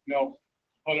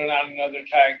 put it on another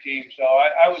tag team. So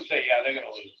I would say, they're going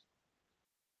to lose.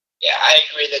 Yeah, I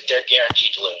agree that they're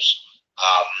guaranteed to lose.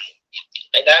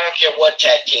 And I don't care what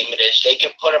tag team it is. They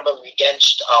can put them up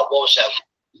against, what was that?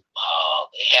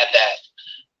 They had that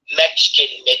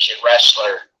Mexican midget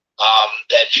wrestler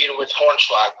that feuded with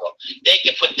Hornswoggle. They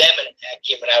could put them in a tag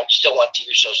team, and I would still want the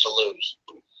Usos to lose.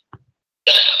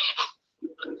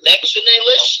 Next on the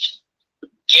list,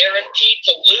 guaranteed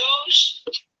to lose,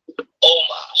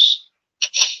 Omos.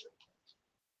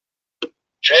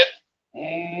 Trip?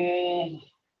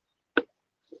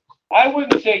 I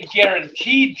wouldn't say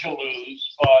guaranteed to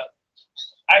lose, but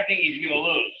I think he's going to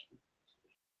lose.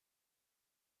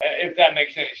 If that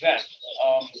makes any sense.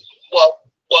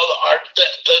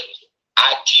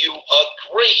 Do you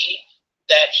agree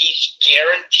that he's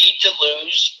guaranteed to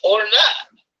lose or not?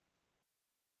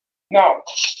 No.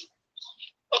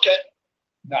 Okay.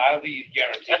 No, I don't think he's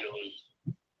guaranteed to lose.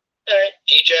 All right,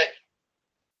 DJ.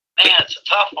 Man, it's a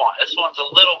tough one. This one's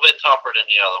a little bit tougher than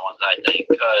the other ones, I think,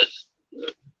 because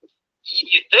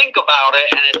you think about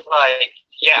it, and it's like,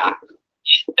 yeah,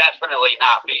 he's definitely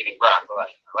not beating Brock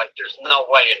Lesnar. Like, there's no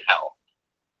way in hell.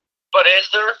 But is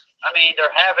there? I mean,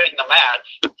 they're having the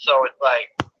match, so it's like,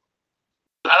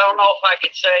 I don't know if I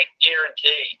could say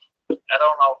guaranteed. I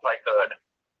don't know if I could.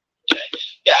 Okay.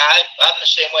 Yeah, I'm the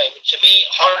same way. To me,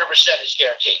 100% is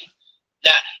guaranteed.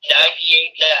 Not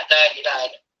 98, not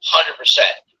 99,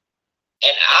 100%.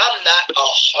 And I'm not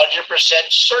 100%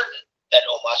 certain that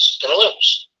Omos is going to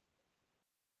lose.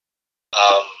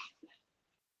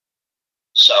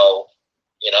 So,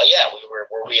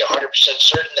 were we 100%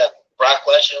 certain that Brock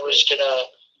Lesnar was going to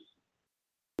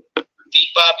beat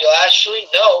Bobby Lashley?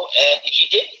 No, and he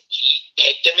didn't. He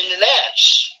kicked him in the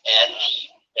nuts, and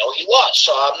he lost.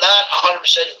 So I'm not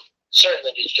 100% certain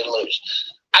that he's going to lose.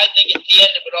 I think at the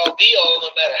end of it all be all, no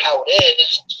matter how it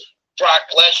is, Brock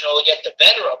Lesnar will get the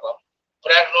better of him.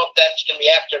 But I don't know if that's going to be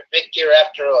after victory or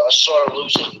after a sore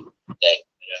losing thing.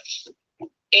 Yeah.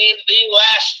 And the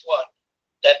last one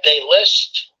that they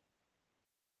list,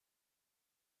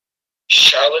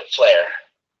 Charlotte Flair.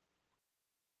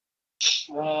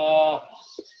 As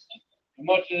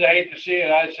much as I hate to see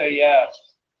it, I'd say yeah.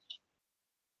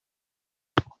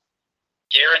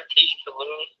 Guaranteed to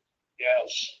lose?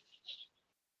 Yes.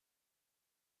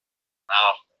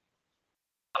 No.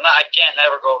 I can't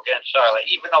never go against Charlotte,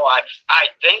 even though I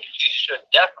think she should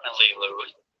definitely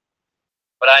lose.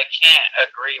 But I can't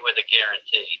agree with a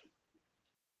guarantee.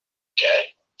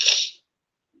 Okay.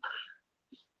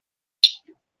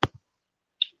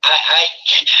 I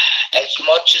as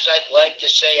much as I'd like to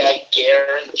say I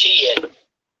guarantee it,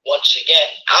 once again,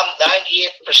 I'm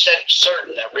 98%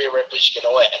 certain that Rhea Ripley's going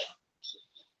to win.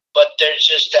 But there's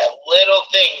just that little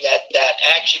thing that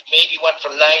actually maybe went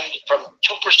from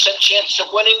 2% chance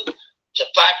of winning to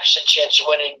 5% chance of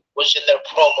winning was in their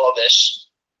promo this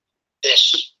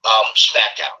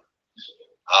SmackDown.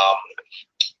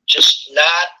 Just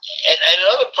not, and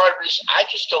another part of it is I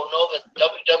just don't know that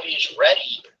WWE is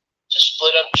ready to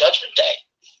split up Judgment Day.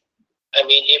 I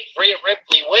mean, if Rhea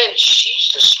Ripley wins, she's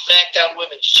the SmackDown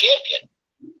Women's Champion.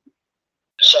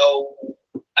 So,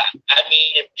 I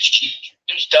mean, if she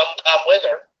does dumb come with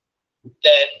her,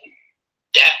 then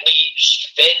that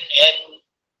leaves Finn and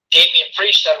Damian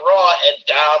Priest on Raw and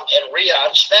Dom and Rhea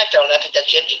on SmackDown. I think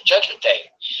that's the end of Judgment Day.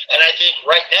 And I think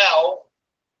right now,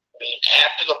 I mean,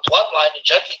 after the Bloodline, the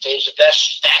Judgment Day is the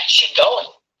best faction going.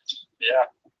 Yeah.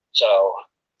 So,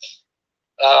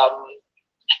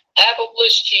 have a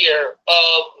list here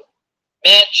of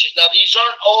matches. Now, these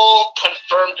aren't all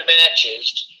confirmed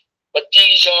matches, but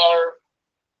these are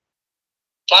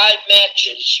 5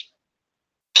 matches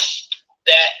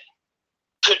that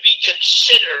could be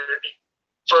considered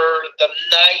for the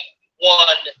night 1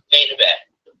 main event.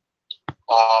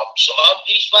 So of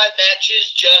these 5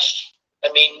 matches,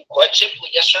 quite simply,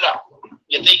 yes or no?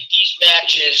 You think these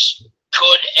matches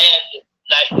could end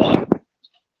night 1?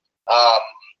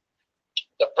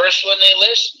 The first one they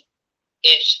list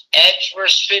is Edge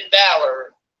versus Finn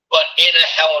Balor, but in a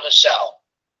Hell in a Cell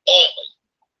only.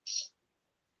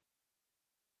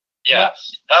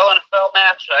 Yes. Hell in a Cell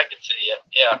match, I can see it.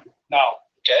 Yeah. No.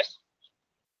 Okay.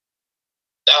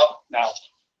 No. No.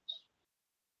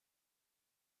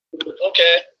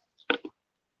 Okay.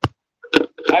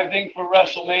 I think for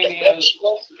WrestleMania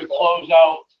to close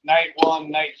out night 1,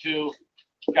 night 2,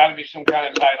 it's got to be some kind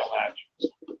of title match.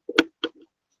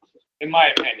 In my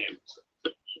opinion.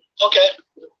 Okay.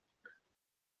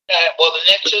 Well,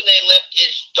 the next one they list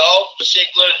is Dolph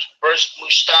Ziggler versus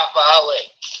Mustafa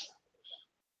Ali.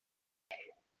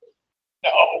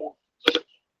 No.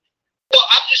 Well,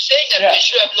 I'm just saying that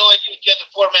because you have no idea what the other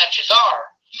 4 matches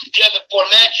are. The other 4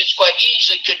 matches quite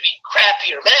easily could be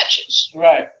crappier matches.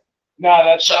 Right. No,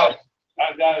 that's not.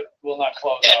 That will not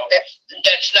close out.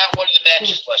 That's not one of the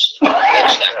matches listed.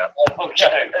 That's not.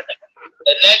 Okay.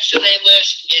 The next on they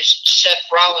list is Seth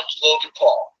Rollins, Logan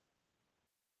Paul.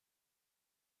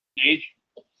 Gage?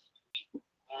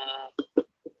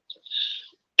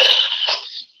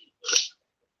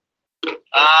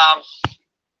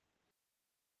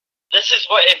 This is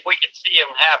what if we could see him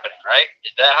happening, right?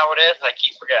 Is that how it is? I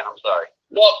keep forgetting. I'm sorry.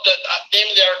 Well, the name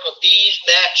of the article, these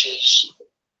matches,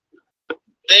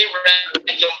 they ranked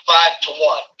them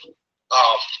 5-1.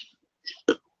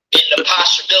 In the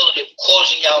possibility of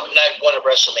closing out night one of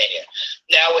WrestleMania.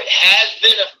 Now, it has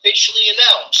been officially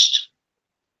announced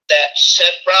that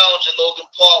Seth Rollins and Logan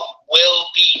Paul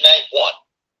will be night one.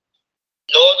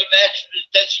 No other match is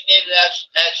designated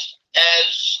as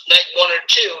night 1 or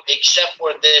 2 except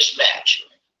for this match.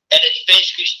 And it's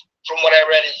basically, from what I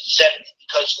read, it's said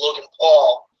because Logan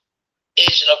Paul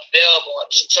isn't available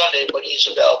on Sunday, but he's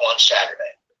available on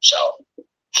Saturday. So,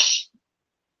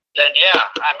 then yeah,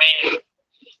 I mean,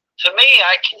 to me,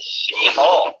 I can see them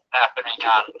all happening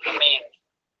on. I mean,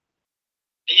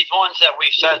 these ones that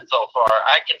we've said so far,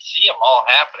 I can see them all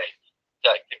happening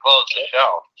to close the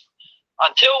show.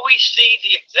 Until we see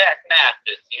the exact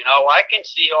matches, you know, I can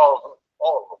see all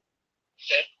of them.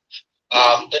 Okay.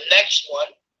 The next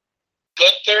one,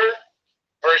 Gunther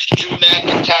versus Drew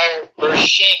McIntyre versus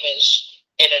Sheamus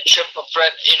in a triple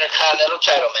threat Intercontinental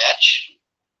title match.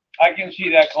 I can see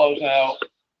that closing out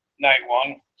night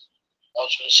 1. I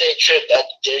was going to say, Trip, that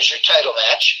there's your title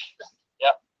match.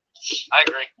 Yep, I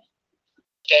agree.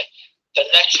 Okay. The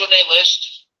next one they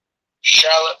list,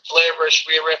 Charlotte Flair versus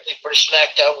Rhea Ripley for the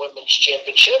SmackDown Women's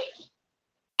Championship.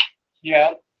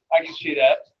 Yeah, I can see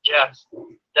that. Yeah,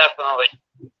 definitely.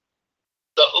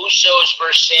 The Usos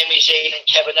versus Sami Zayn and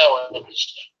Kevin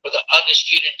Owens for the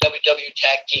undisputed WWE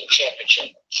Tag Team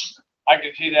Championship. I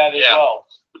can see that as well.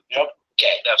 Yep.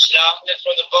 Okay, so now I'm going to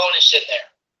throw the bonus in there.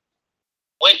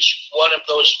 Which one of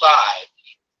those 5,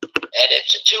 and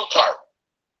it's a 2-part,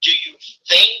 do you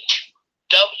think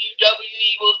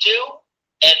WWE will do?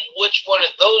 And which one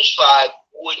of those 5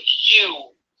 would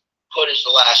you put as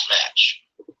the last match?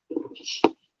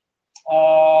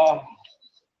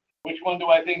 Which one do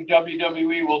I think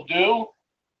WWE will do?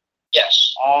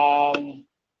 Yes.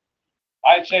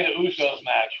 I'd say the Usos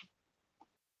match.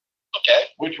 Okay.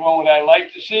 Which one would I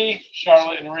like to see?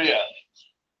 Charlotte and Rhea.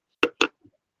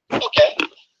 Okay.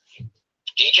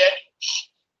 DJ?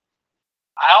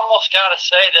 I almost got to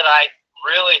say that I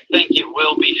really think it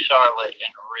will be Charlotte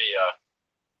and Rhea.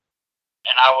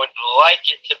 And I would like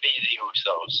it to be the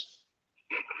Usos.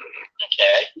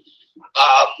 Okay.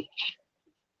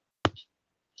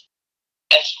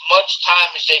 As much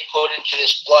time as they put into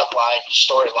this bloodline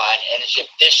storyline, and as if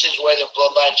this is where the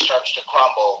bloodline starts to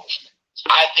crumble,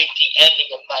 I think the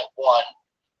ending of night 1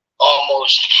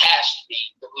 almost has to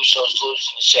be the Usos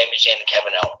losing to Sami Zayn and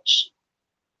Kevin Owens.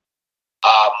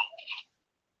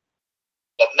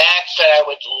 The match that I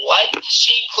would like to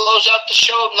see close out the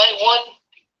show of night 1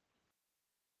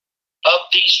 of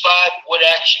these 5 would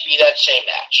actually be that same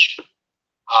match.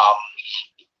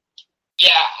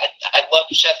 Yeah, I'd love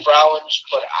Seth Rollins,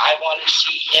 but I want to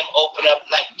see him open up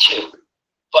night 2.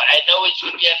 But I know he's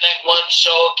going to be on night 1,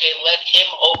 so okay, let him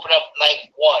open up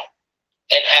night 1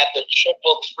 and have the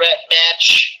triple threat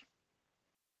match.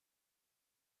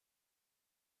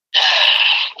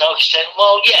 No extent.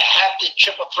 Well, yeah, have the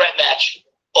triple threat match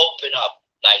open up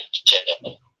night 2.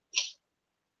 And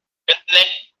then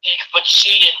you could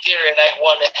see in theory night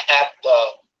 1 to have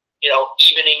the,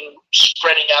 evening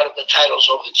spreading out of the titles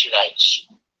over the 2 nights.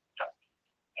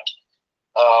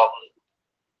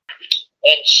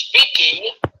 And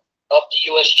speaking of the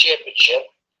U.S. Championship,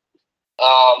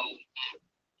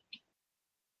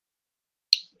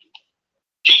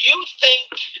 do you think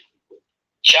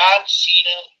John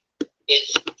Cena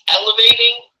is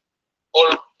elevating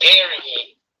or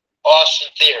burying Austin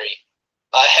Theory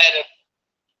ahead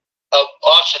of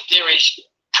Austin Theory's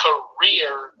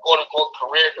career, quote-unquote,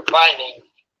 career-defining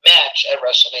match at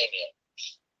WrestleMania?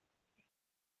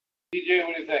 DJ,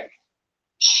 what do you think?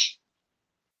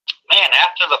 Man,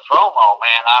 after the promo,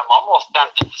 man, I'm almost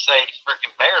tempted to say he's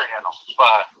freaking burying him,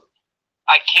 but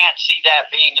I can't see that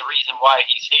being the reason why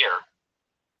he's here.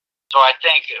 So I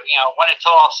think, when it's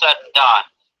all said and done,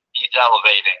 he's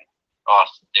elevating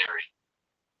Austin Theory.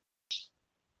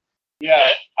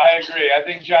 Yeah, I agree. I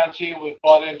think John Cena was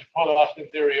brought in to put Austin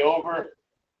Theory over.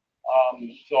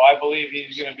 So I believe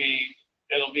it'll be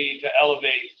to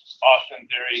elevate Austin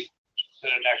Theory to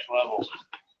the next level.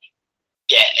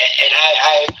 Yeah, and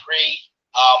I agree.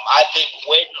 I think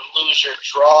win, lose, or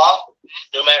draw,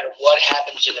 no matter what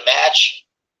happens in the match,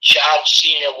 John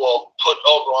Cena will put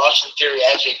over Austin Theory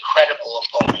as a credible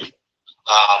opponent.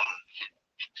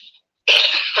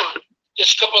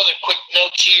 Just a couple other quick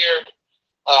notes here.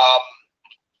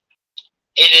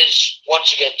 it is,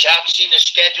 once again, John Cena's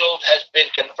schedule has been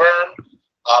confirmed.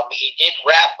 He did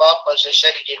wrap up, as I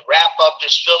said, he did wrap up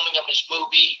his filming of his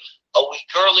movie a week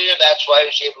earlier. That's why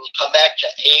he was able to come back to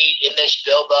aid in this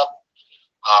build-up.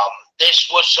 This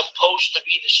was supposed to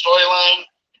be the storyline,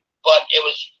 but it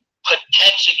was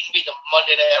potentially going to be the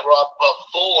Monday Night Raw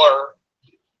before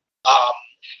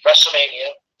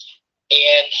WrestleMania.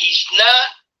 And he's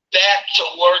not back to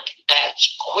work as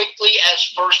quickly as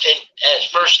first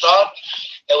thought.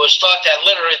 It was thought that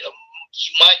literally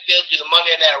he might be able to do the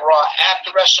Monday Night Raw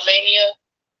after WrestleMania,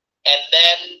 and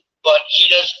then, but he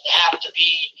doesn't have to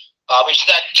be. He's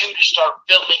not due to start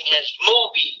filming his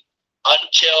movie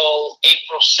until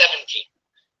April 17th.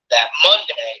 That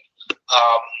Monday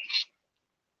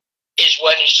is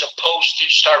when he's supposed to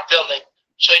start filming,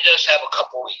 so he does have a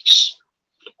couple weeks.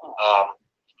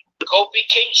 Kofi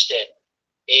Kingston.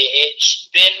 It's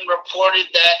been reported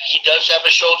that he does have a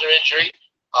shoulder injury.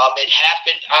 It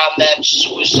happened on that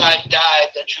suicide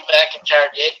dive that Drew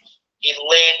McIntyre did. It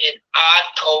landed on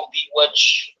Kofi,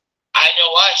 which I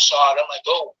know I saw it. I'm like,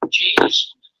 oh,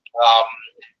 geez.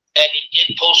 And he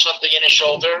did pull something in his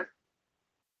shoulder.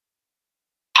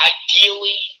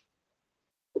 Ideally,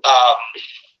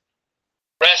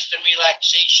 rest and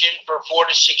relaxation for 4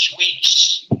 to 6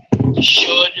 weeks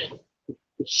should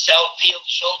self-heal the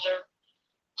shoulder.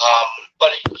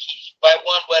 But by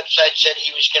one website said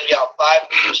he was going to be out 5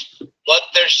 weeks, but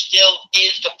there still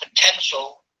is the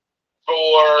potential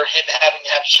for him having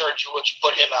to have surgery, which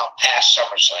put him out past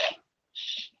SummerSlam.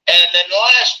 And then the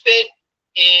last bit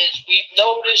is we've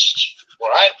noticed,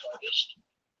 or I've noticed,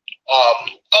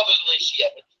 other than Lacey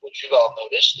Evans, which we've all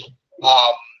noticed,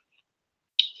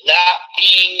 not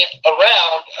being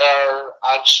around are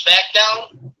on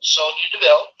SmackDown, Sonya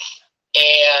Deville,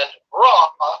 and Raw,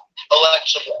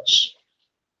 Alexa Bliss.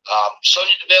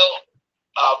 Sonya Deville,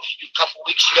 a couple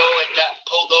weeks ago, had got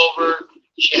pulled over.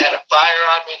 She had a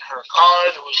firearm in her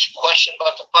car. There was a question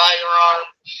about the firearm,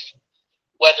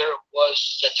 whether it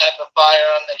was the type of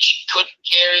firearm that she couldn't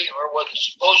carry or wasn't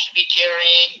supposed to be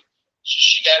carrying. So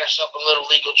she got herself a little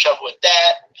legal trouble with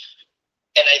that.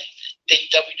 And I think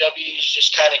WWE's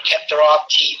just kind of kept her off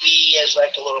TV as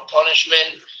like a little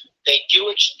punishment. They do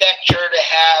expect her to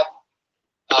have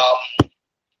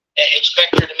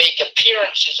to make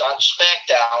appearances on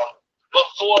SmackDown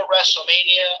before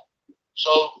WrestleMania.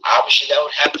 So obviously that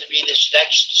would have to be this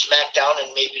next SmackDown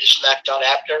and maybe the SmackDown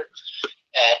after.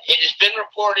 And it has been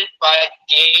reported by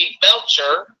Dave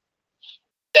Meltzer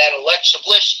that Alexa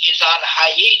Bliss is on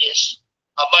hiatus.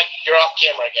 Mike, you're off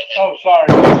camera again. Oh, sorry.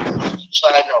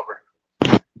 Sliding over.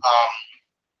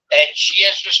 And she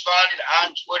has responded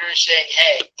on Twitter saying,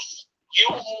 hey, you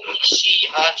only see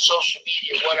on social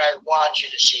media what I want you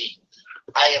to see.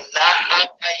 I am not on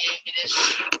hiatus.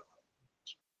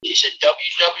 She said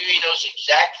WWE knows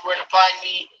exactly where to find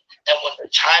me, and when the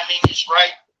timing is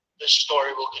right, the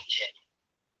story will continue.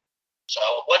 So,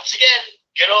 once again,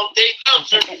 good old Dave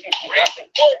Meltzer, great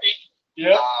reporting.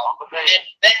 Yeah. And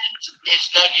that is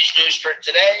Nuggies News for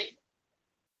today.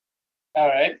 All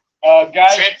right.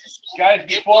 Guys,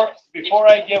 before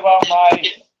I give out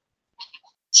my...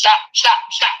 Stop.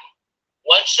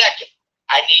 1 second.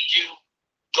 I need to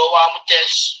go on with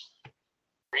this,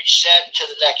 reset to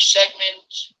the next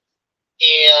segment,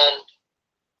 and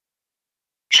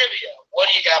trivia. What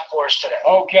do you got for us today?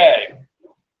 Okay.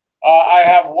 I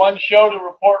have one show to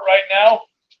report right now,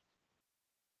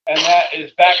 and that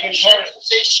is back in turn.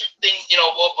 Say something,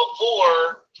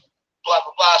 before blah,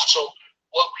 blah, blah. So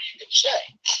what were you going to say?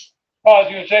 Oh, I was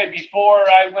going to say, before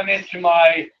I went into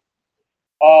my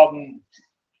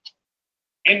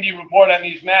indie report on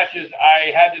these matches,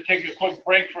 I had to take a quick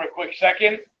break for a quick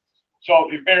second. So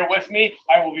if you bear with me,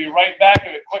 I will be right back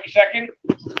in a quick second.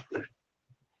 Okay.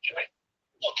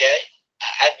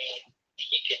 I mean,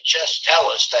 he can just tell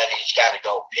us that he's got to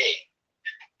go pee.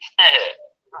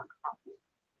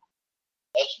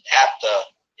 Doesn't have to,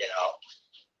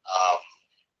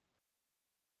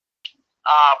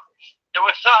 There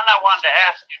was something I wanted to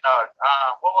ask you,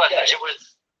 what was it? It was,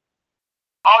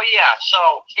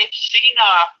 so if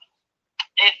Cena,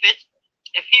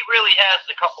 if he really has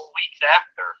a couple weeks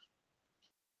after,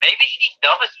 maybe he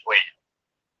does win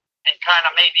and kind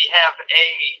of maybe have a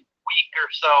week or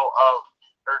so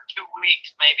or 2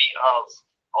 weeks maybe of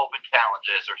open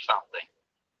challenges or something,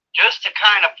 just to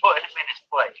kind of put him in his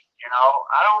place,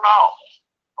 I don't know.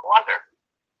 I wonder.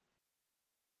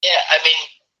 Yeah, I mean,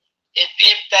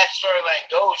 if that storyline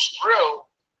goes through,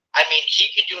 I mean, he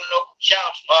could do an open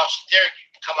challenge. Austin Theory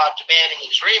could come out demanding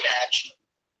his rematch,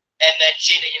 and then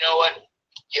Cena, you know what?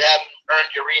 You haven't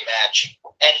earned your rematch,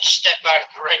 and step out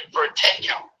of the ring for a 10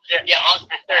 count. Yeah,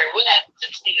 Austin Theory wins, and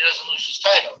Cena doesn't lose his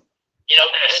title.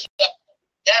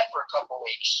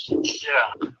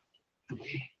 Yeah.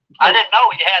 I didn't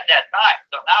know you had that time,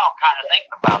 so now I'm kind of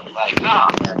thinking about it. Like,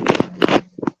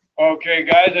 oh. Okay,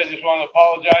 guys, I just want to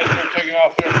apologize for taking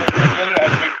off there for a quick minute. I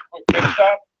had to make a quick pit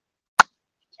stop.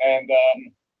 And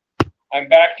I'm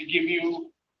back to give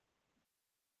you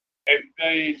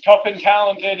a tough and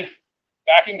talented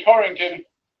back in Torrington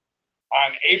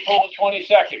on April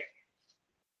 22nd.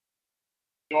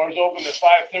 Doors open at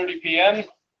 5:30 p.m.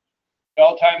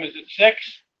 Bell time is at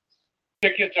 6.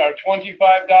 Tickets are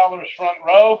 $25 front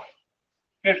row,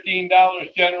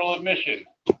 $15 general admission.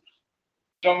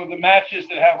 Some of the matches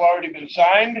that have already been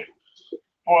signed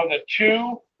for the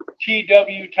 2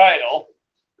 TW title,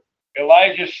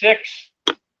 Elijah Six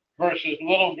versus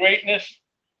Little Greatness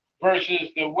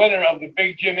versus the winner of the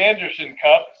Big Jim Anderson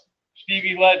Cup,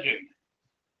 Stevie Legend.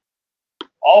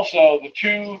 Also, the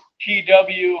 2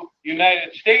 TW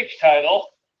United States title,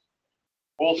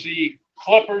 we'll see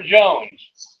Clipper Jones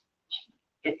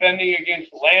defending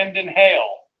against Landon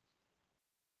Hale.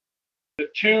 The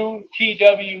 2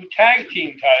 TW Tag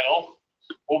Team title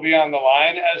will be on the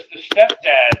line as the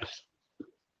Stepdads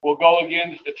will go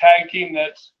against the tag team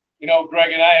that,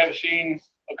 Greg and I have seen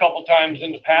a couple times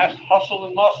in the past, Hustle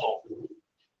and Muscle.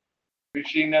 We've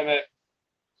seen them at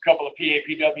a couple of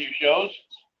PAPW shows.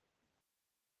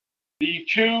 The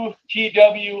 2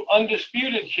 TW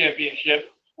Undisputed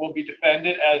Championship will be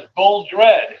defended as Bull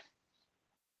Dread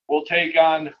will take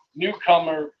on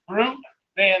newcomer Brute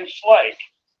Van Slyke.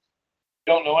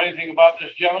 Don't know anything about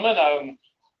this gentleman. I'm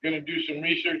going to do some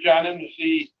research on him to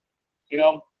see,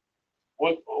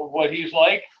 what he's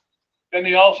like. Then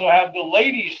they also have the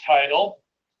ladies title,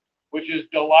 which is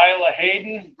Delilah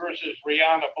Hayden versus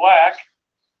Rihanna Black,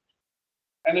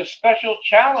 and a special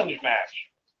challenge match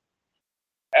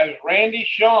as Randy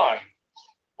Shawn,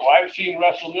 who I've seen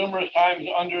wrestle numerous times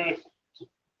under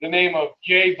the name of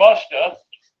Jay Busta.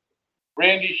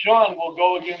 Randy Shawn will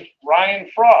go against Ryan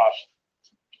Frost.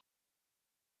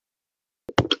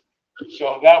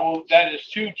 So that is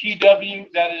 2 TW,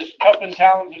 that is Tough and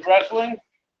Talented Wrestling,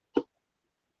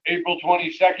 April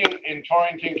 22nd in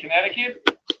Torrington, Connecticut.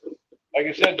 Like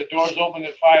I said, the doors open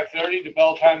at 5:30. The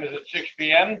bell time is at 6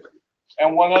 p.m.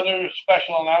 And one other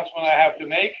special announcement I have to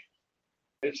make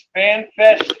is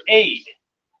FanFest 8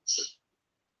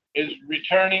 is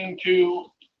returning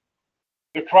to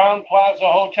the Crown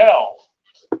Plaza Hotel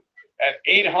at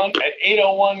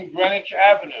 801 Greenwich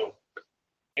Avenue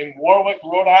in Warwick,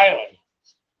 Rhode Island.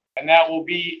 And that will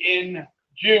be in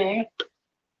June.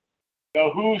 The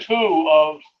who's who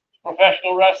of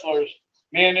professional wrestlers,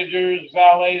 managers,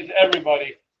 valets,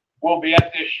 everybody will be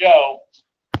at this show.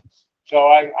 So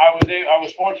I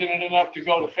was fortunate enough to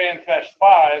go to FanFest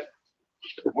 5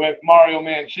 with Mario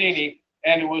Mancini,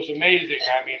 and it was amazing.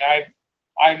 I mean,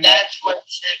 That's what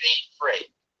Trivia 8 free.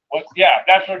 What? Yeah,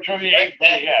 that's what Trivia 8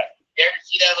 free. Yeah. You ever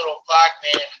see that little clock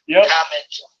man comment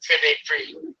Trivia 8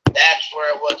 free? That's where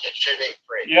it was at Trivia 8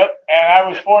 free. Yep, and I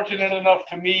was fortunate enough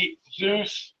to meet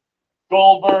Zeus,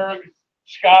 Goldberg,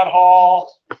 Scott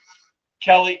Hall,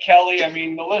 Kelly. I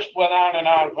mean, the list went on and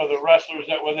on for the wrestlers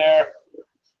that were there.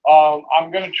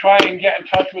 I'm going to try and get in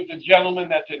touch with the gentleman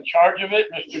that's in charge of it,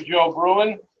 Mr. Joe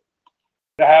Bruin,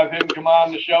 to have him come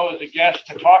on the show as a guest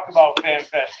to talk about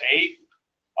FanFest 8.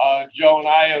 Joe and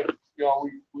I have,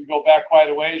 we go back quite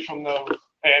a ways from the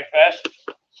FanFest,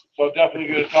 so definitely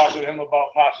going to talk with him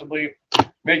about possibly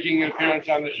making an appearance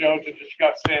on the show to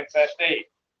discuss FanFest 8.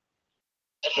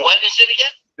 And when is it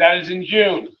again? That is in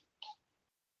June.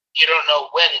 You don't know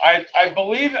when. I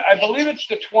believe it's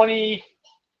the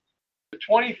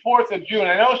 24th of June.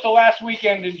 I know it's the last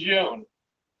weekend in June.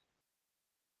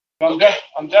 So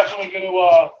I'm definitely going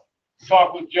to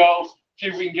talk with Joe, see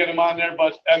if we can get him on there.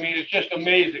 But I mean, it's just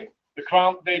amazing. The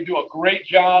Crown, they do a great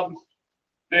job.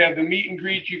 They have the meet and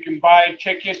greet. You can buy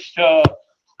tickets to.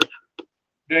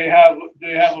 They have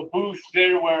a booth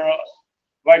there where,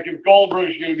 like if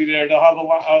Goldberg's going to be there, they'll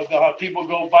have people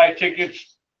go buy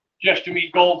tickets just to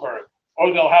meet Goldberg,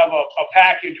 or they'll have a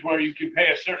package where you can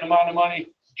pay a certain amount of money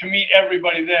to meet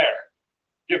everybody there,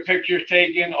 get pictures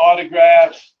taken,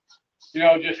 autographs,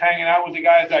 just hanging out with the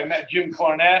guys. I met Jim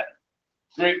Cornette,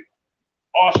 great,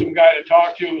 awesome guy to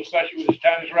talk to, especially with his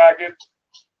tennis racket.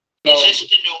 So, is this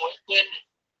the New England?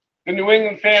 The New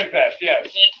England Fan Fest, yes.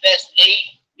 FanFest 8?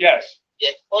 Yes.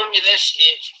 Yeah, according to this,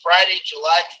 it's Friday,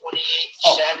 July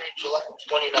 28th, Saturday, July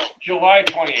 29th. July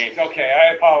 28th. Okay,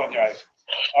 I apologize.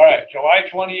 All right, July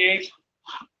 28th.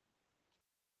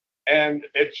 And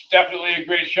it's definitely a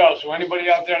great show. So anybody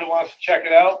out there that wants to check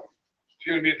it out, it's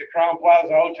going to be at the Crown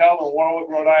Plaza Hotel in Warwick,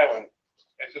 Rhode Island.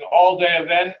 It's an all-day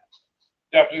event.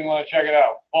 Definitely want to check it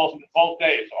out. Both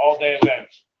days, all-day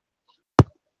events.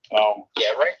 So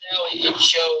Yeah, right now it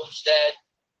shows that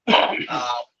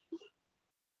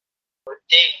for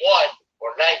day one, or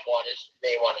night one, as you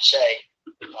may want to say,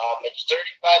 it's $35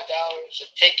 a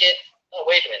ticket. Oh,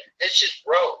 wait a minute. This is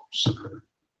rows.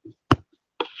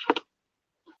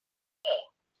 Oh,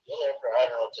 whatever. I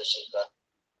don't know what this is done.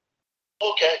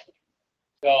 Okay.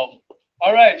 so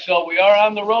all right. So we are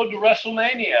on the road to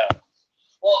WrestleMania.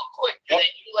 Well, quick. Do they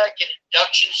do like an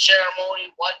induction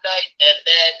ceremony one night and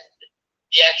then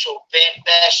the actual fan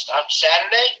fest on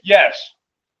Saturday? Yes.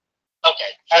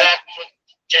 Okay. So that's what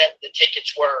the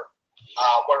tickets were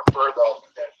for the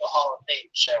Hall of Fame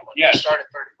ceremony. Yes. They started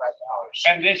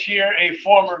 $35. And this year, a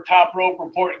former Top Rope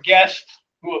Report guest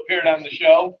who appeared on the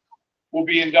show will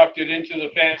be inducted into the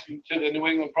New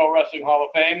England Pro Wrestling Hall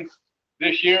of Fame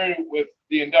this year with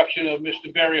the induction of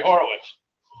Mr. Barry Horowitz.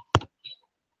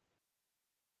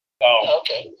 So,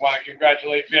 Okay. I want to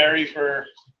congratulate Barry for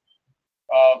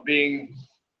being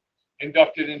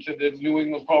inducted into the New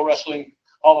England Pro Wrestling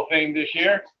Hall of Fame this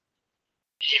year.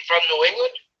 Is he from New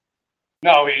England?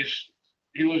 No,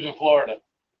 he lives in Florida.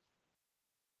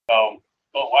 So,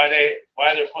 but why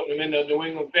they're putting him in the New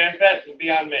England Fan Fest is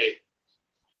beyond me.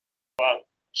 But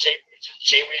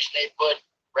Same reason they put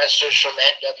wrestlers from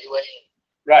NWA,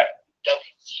 right,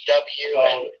 WCW, so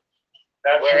and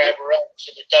that's wherever else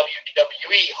in the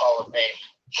WWE Hall of Fame.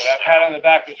 So that pat on the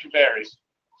back was for Barry.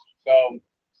 So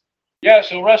yeah,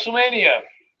 so WrestleMania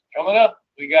coming up.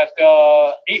 We got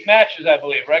 8 matches, I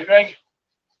believe, right, Greg?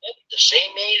 The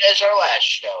same 8 as our last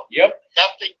show. Yep.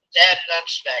 Nothing added on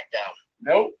SmackDown.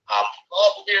 Nope.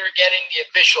 Well, we were getting the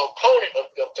official opponent of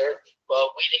Gunther, but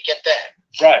we didn't get that.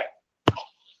 Right.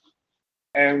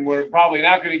 And we're probably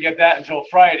not going to get that until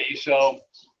Friday, so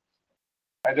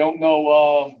I don't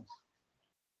know.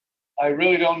 I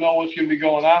really don't know what's going to be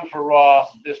going on for Raw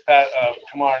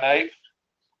tomorrow night.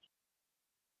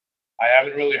 I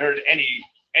haven't really heard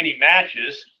any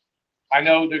matches. I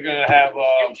know they're going to have.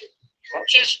 You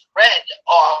just read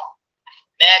off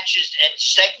matches and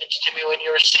segments to me when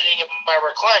you were sitting in my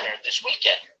recliner this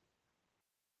weekend.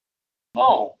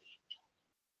 Oh,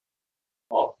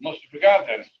 must have forgot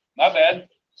then. My bad.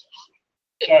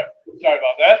 Sorry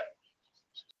about that.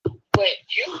 Wait,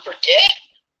 you forget?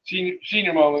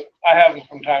 Senior moment. I have them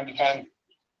from time to time.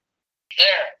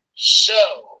 There.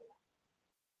 So,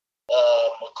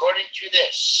 according to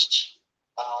this,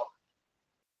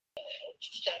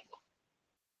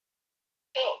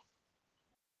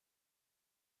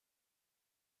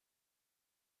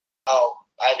 Oh,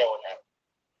 I know what happened.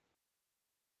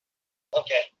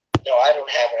 Okay. No, I don't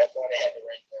have it. I thought I had it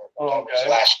right there. Oh, That was okay.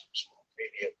 last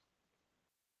preview.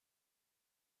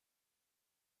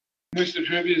 Mr.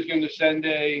 Trivia is going to send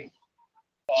a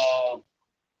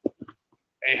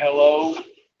hello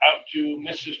out to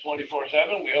Mrs.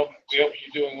 24/7. We hope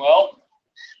she's doing well.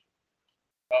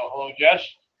 Hello, Jess.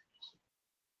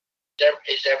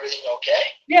 Is everything okay?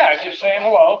 Yeah, just saying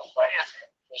hello.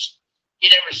 You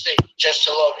never say just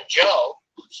hello to Joe.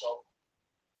 So,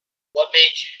 what made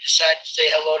you decide to say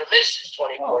hello to Mrs.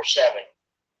 24/7?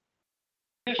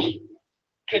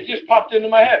 It just popped into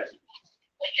my head.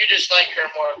 You just like her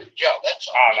more than Joe. That's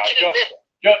all. Oh, no, You can admit it.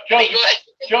 I mean, go ahead.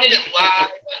 Admit it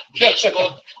live on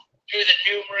Facebook through the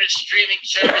numerous streaming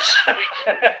services.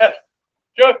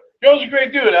 Joe's a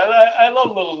great dude. I love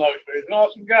Little Noster. He's an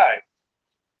awesome guy.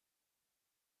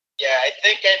 Yeah, I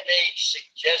think I may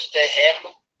suggest to him,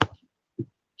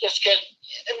 just because,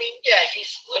 I mean, yeah,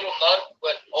 he's Little Nug,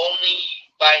 but only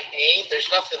by name. There's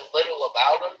nothing little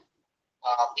about him.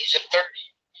 He's a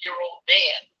 30-year-old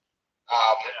man.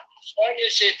 As long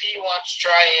as if he wants to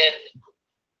try and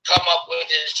come up with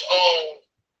his own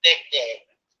nickname.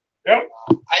 Yep.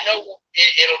 I know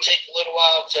it'll take a little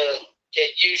while to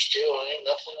get used to. Ain't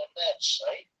nothing on that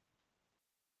site.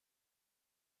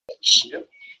 Yep.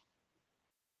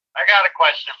 I got a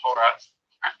question for us.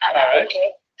 All right.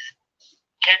 Okay.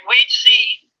 Can we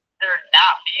see there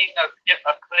not being a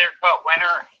clear-cut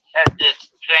winner at this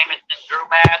Sheamus and Drew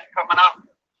match coming up?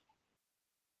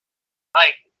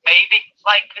 Like, maybe,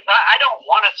 because I don't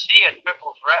want to see a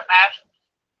triple threat match,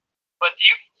 but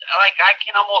I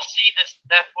can almost see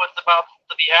that's what's about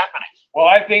to be happening. Well,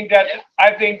 I think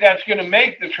that's going to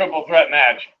make the triple threat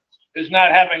match is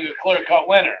not having a clear-cut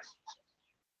winner.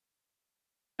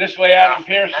 This way, Adam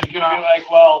Pearce is going to be like,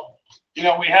 well,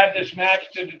 we had this match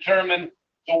to determine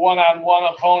the one-on-one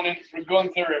opponent for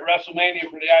Gunther at WrestleMania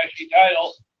for the IC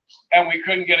title, and we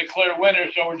couldn't get a clear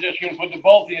winner, so we're just going to put the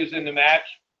both of us in the match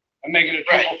and make it a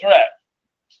triple threat.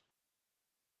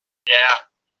 Yeah,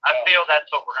 I feel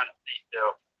that's what we're going to see,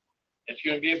 too. It's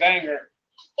going to be a banger.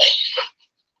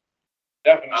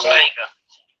 Definitely. A banger.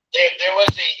 There was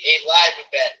a live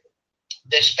event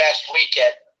this past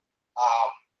weekend.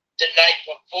 The night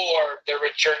before their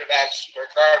return to Madison Square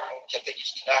Garden, which I think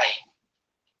is tonight.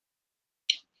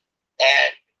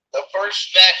 And the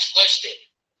first match listed,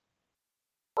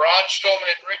 Braun Strowman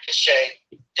and Ricochet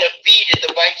defeated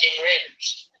the Viking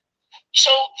Raiders. So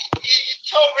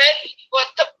it's already, what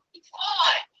the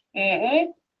fuck?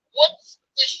 Mm-hmm. What's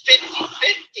this 50-50?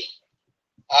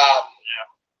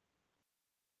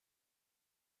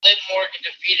 Liv Morgan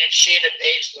defeated Shayna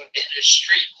Baszler in a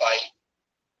street fight.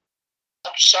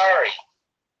 I'm sorry.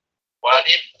 But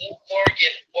if Liv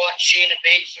Morgan fought Shayna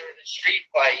Baszler in a street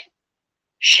fight,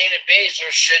 Shayna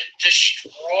Baszler should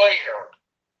destroy her.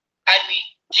 I mean,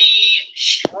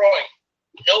 destroy.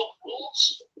 No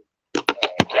rules.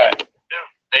 Right.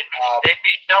 They'd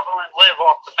be shoveling Liv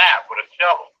off the mat with a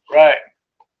shovel. Right.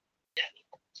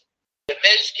 The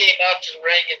Miz came out to the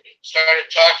ring and started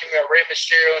talking about Rey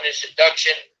Mysterio and his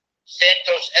induction.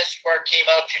 Santos Escobar came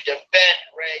out to defend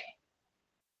Rey.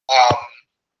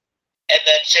 And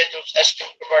then Santos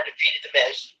Escobar defeated the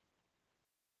Miz.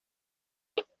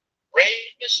 Rey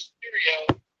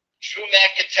Mysterio, Drew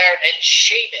McIntyre, and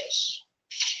Sheamus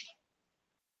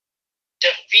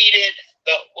defeated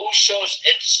the Usos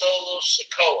and Solo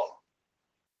Sikoa.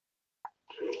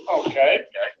 Okay.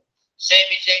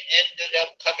 Sami Zayn ended up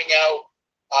coming out,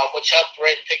 which helped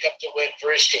Rey pick up the win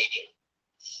for his stadium.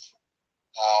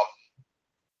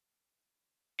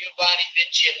 Giovanni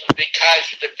Vinci and Ludwig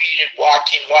Kaiser defeated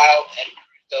Joaquin Wilde and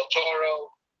Cruz del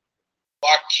Toro.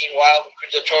 Joaquin Wilde and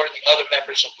Cruz del Toro and the other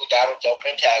members of Legado del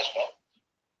Fantasma.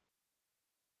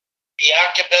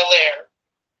 Bianca Belair,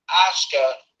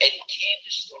 Asuka, and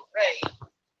Candice LeRae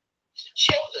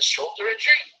chill the shoulder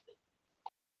injury.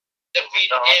 Defeated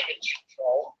Damage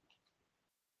Control.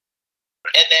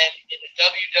 And then in the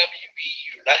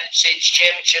WWE United States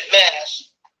Championship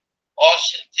match,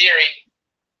 Austin Theory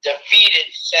defeated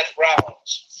Seth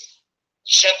Rollins.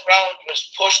 Seth Rollins was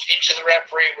pushed into the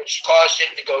referee, which caused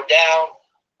him to go down.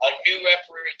 A new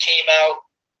referee came out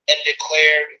and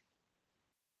declared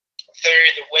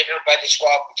Theory the winner by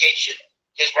disqualification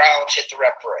because Rollins hit the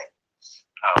referee.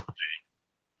 Oh,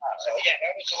 so yeah,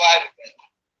 that was a live event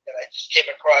that I just came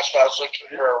across while I was looking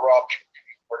for a Raw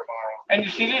for tomorrow. And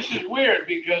you see, this is weird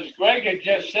because Greg had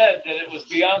just said that it was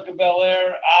Bianca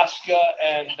Belair, Asuka,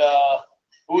 and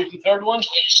who was the third one?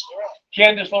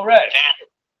 Candice LeRae.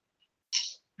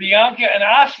 Bianca and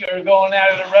Asuka are going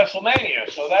at it at WrestleMania,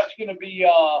 so that's going to be.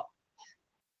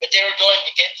 But they were going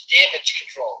against Damage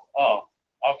Control. Oh,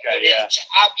 okay, but yeah. It's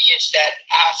obvious that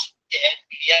Asuka and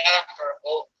Bianca are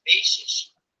both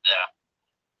faces. Yeah.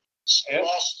 So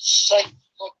last site to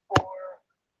look for.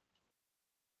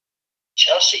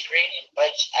 Chelsea Green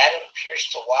invites Adam Pearce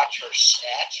to watch her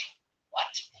snatch.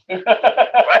 What?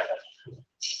 What?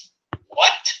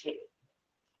 What?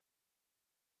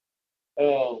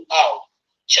 Oh.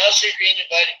 Chelsea Green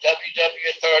invited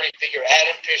WWE Authority figure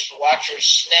Adam Pearce to watch her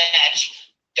snatch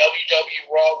WWE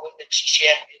Raw Women's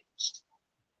Champions.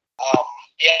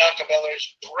 Bianca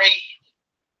Belair's braid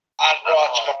on Raw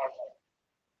tomorrow night.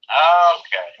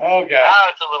 Okay. Now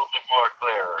it's a little bit more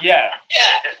clearer. Yeah.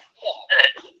 Yeah.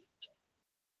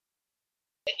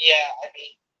 And yeah, I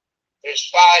mean, there's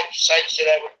 5 sites that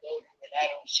I would go to, and I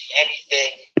don't see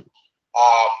anything.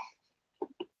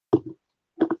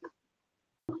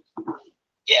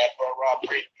 Yeah, for a Raw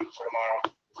preview for tomorrow.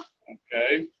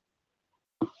 Okay.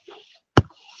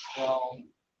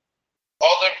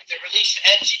 They released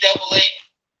NCAA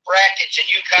brackets, and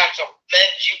UConn's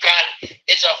men's UConn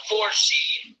is a 4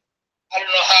 seed. I don't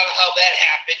know how the hell that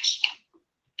happens.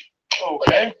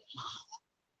 Okay.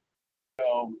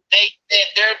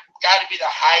 They're got to be the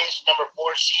highest number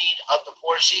 4 seed of the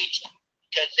 4 seeds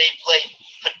because they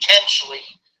potentially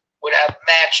would have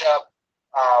matchup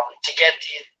to get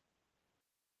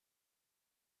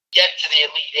to the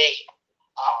Elite 8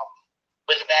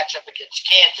 with a matchup against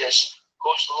Kansas,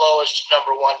 who's the lowest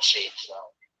number 1 seed.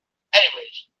 So,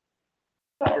 anyways.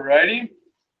 Alrighty.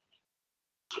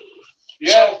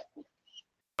 Yeah. So,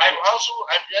 I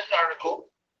read an article.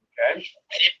 Okay.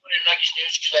 I didn't put in Nuggets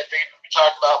News because I figured we could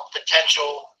talk about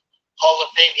potential Hall of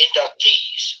Fame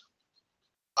inductees.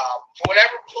 For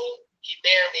whatever pool he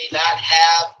may or may not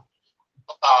have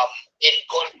in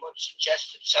quote-unquote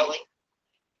suggested selling,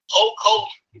 Hulk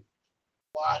Hogan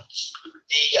wants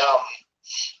the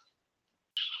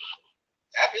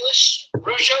Fabulous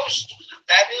Rougeaus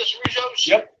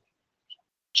Yep.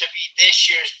 to be this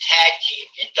year's tag team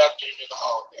inducted into the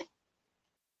Hall of Fame.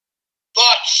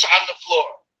 Thoughts on the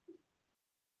floor?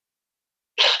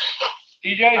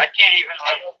 DJ? I can't even,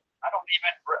 I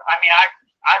mean,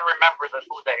 I remember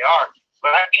who they are,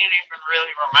 but I can't even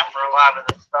really remember a lot of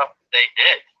the stuff that they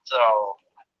did. So,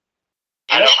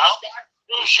 I don't know.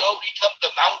 Rougeau become the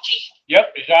Mountie.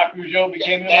 Yep, Jacques Rougeau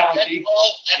became the Mountie.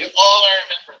 That's all I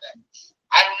remember them.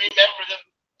 I don't remember them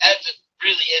as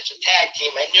a tag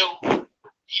team. I knew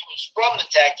he was from the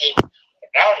tag team, but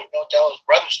I don't even know what the hell his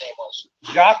brother's name was.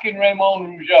 Jacques and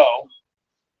Raymond Rougeau.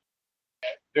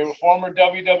 They were former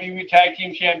WWE Tag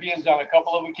Team Champions on a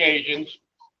couple of occasions.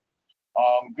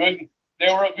 Good.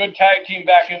 They were a good tag team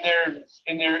back in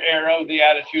their era, the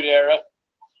Attitude Era,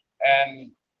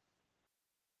 and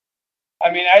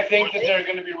I mean, I think that they're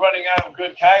going to be running out of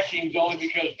good tag teams only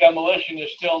because Demolition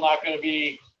is still not going to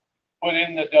be put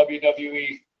in the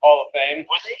WWE Hall of Fame.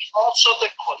 Were they also the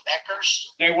Quebecers?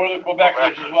 They were the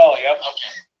Quebecers as well. Yep. Okay.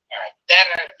 All right. That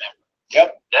I remember.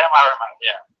 Yep. Damn, I remember.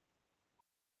 Yeah.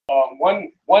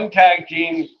 One tag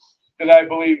team that I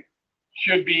believe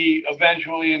should be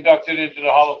eventually inducted into the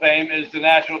Hall of Fame is the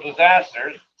Natural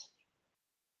Disasters,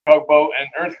 Tugboat and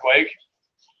Earthquake.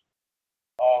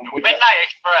 Midnight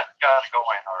Express got to go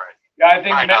in already. Yeah,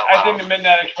 I think the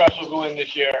Midnight Express will go in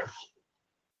this year.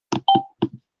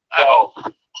 I hope.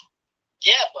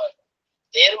 Yeah, but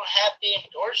they don't have the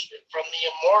endorsement from the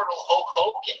immortal Hulk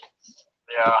Hogan.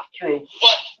 Yeah. True.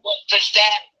 But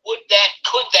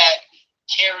could that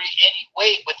carry any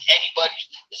weight with anybody's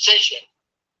decision?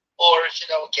 Or is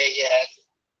it okay, yeah,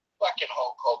 fucking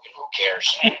Hulk Hogan, who cares?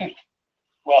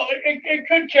 Well, it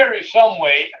could carry some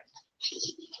weight,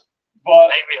 but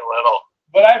maybe a little.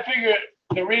 But I figure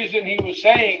the reason he was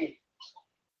saying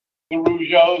the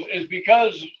Rougeaus is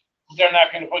because they're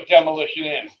not going to put Demolition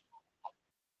in,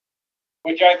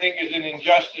 which I think is an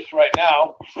injustice right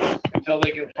now until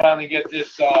they can finally get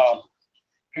this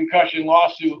concussion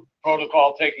lawsuit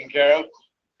protocol taken care of.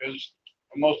 Because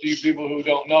for most of you people who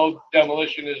don't know,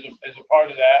 Demolition is a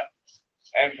part of that.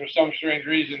 And for some strange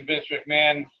reason, Vince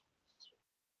McMahon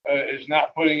is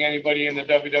not putting anybody in the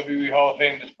WWE Hall of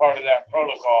Fame as part of that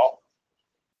protocol.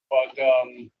 But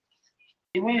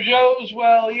the Rougeaus,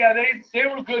 well, yeah, they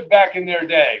were good back in their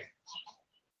day.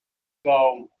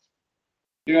 So,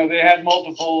 you know, they had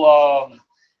multiple,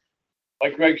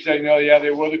 like Greg said,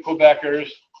 they were the Quebecers.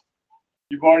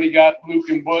 You've already got Luke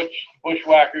and Butch,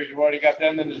 Bushwhackers. You've already got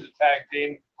them in as a tag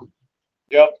team.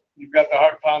 Yep, you've got the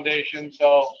Hart Foundation.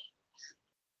 So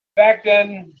back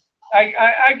then,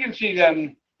 I can see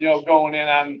them, going in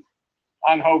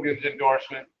on Hogan's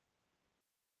endorsement.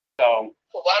 So.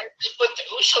 Well, why don't they put the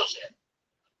Usos in?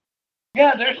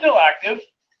 Yeah, they're still active.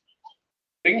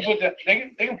 They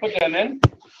can put them in.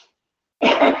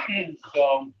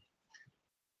 So,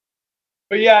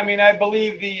 but yeah, I mean, I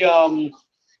believe the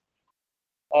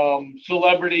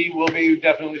celebrity will be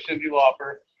definitely Cyndi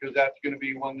Lauper because that's going to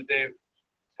be one that they've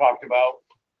talked about.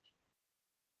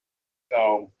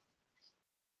 So,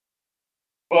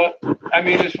 but I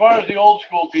mean, as far as the old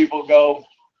school people go,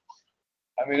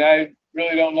 I mean, I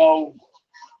really don't know,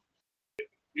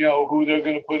 who they're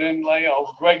going to put in.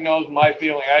 Greg knows my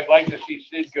feeling. I'd like to see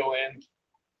Sid go in,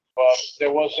 but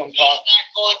there was some talk.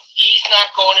 He's not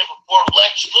going in before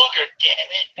Lex Luger,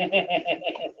 damn it.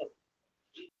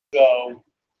 So,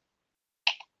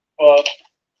 but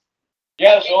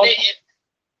yeah. So if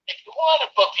you want to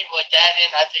put people like that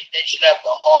in, I think they should have the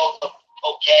Hall of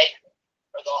Okay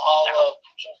or the Hall of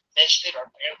Missed It or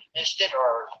Barely Missed It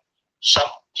or some,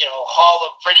 Hall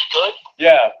of Pretty Good.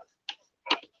 Yeah.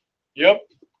 Yep.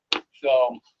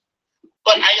 So.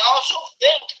 But I also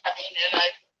think, and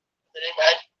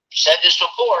I've said this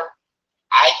before,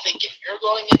 I think if you're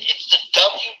going in, it's the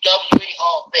WWE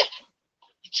Hall of Fame.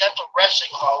 Except the Wrestling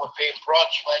Hall of Fame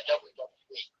brought to you by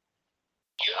WWE.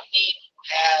 You need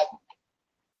to have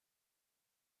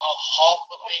a Hall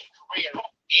of Fame career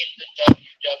in the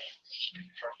WWE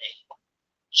for me.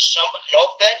 No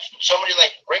offense, somebody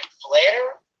like Ric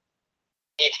Flair,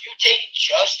 if you take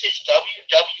just his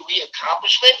WWE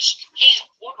accomplishments, he's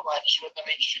borderline with them.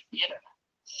 It should be in it.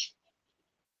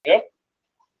 Yep.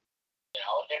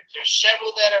 There's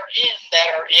several that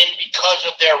are in because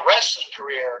of their wrestling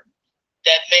career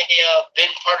that may have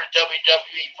been part of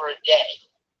WWE for a day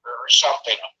or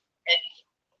something. And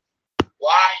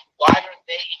why are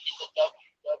they in the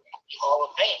WWE Hall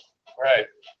of Fame? Right.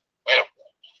 Wait a minute.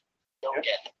 Don't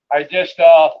get it. I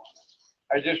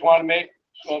just want to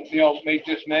make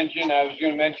this mention. I was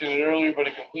going to mention it earlier, but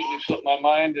it completely slipped my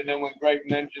mind. And then when Greg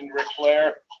mentioned Ric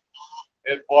Flair,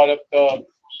 it brought up the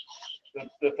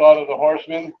thought of the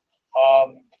Horsemen.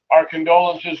 Our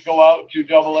condolences go out to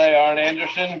AA Arn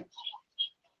Anderson.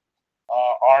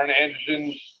 Arn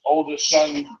Anderson's oldest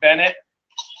son, Bennett,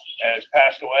 has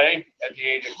passed away at the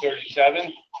age of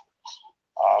 37.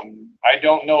 I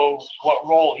don't know what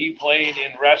role he played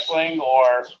in wrestling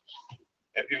or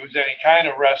if he was any kind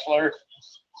of wrestler,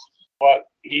 but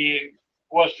he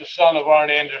was the son of Arn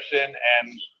Anderson,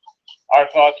 and our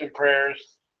thoughts and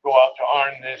prayers go out to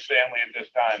Arn and his family at this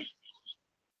time.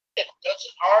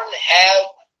 Doesn't Arn have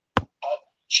a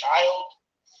child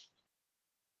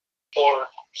or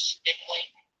sibling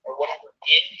or whatever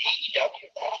in AEW?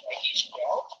 That's why he's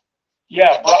involved?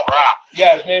 Yeah, Brock.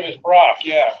 Yeah, his name is Brock.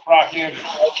 Yeah, Brock Anderson.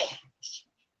 Okay.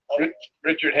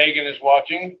 Richard Hagan is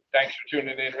watching. Thanks for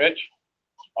tuning in, Rich.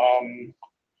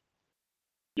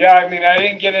 Yeah, I mean, I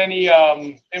didn't get any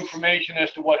information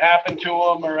as to what happened to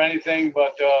him or anything,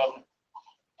 but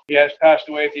he has passed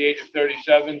away at the age of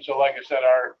 37. So, like I said,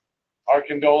 our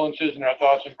condolences and our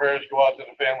thoughts and prayers go out to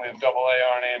the family of Double A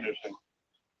Arn Anderson.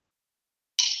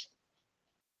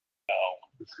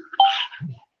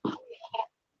 So,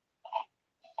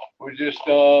 we're just,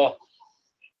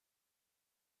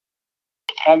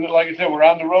 like I said, we're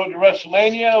on the road to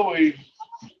WrestleMania. We're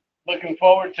looking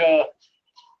forward to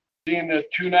seeing the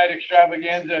 2-night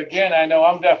extravaganza again. I know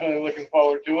I'm definitely looking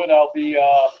forward to it. I'll be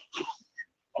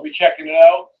checking it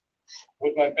out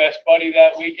with my best buddy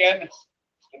that weekend,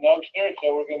 the Nugster.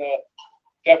 So we're gonna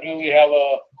definitely have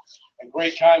a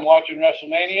great time watching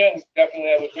WrestleMania, and definitely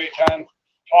have a great time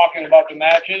talking about the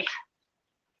matches.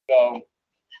 So,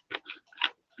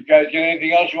 you guys get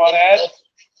anything else you want to add?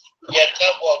 Yeah,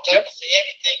 well, doesn't say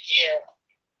anything here.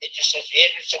 It just says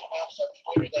Anderson announced on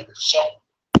Twitter that his son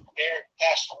Barrett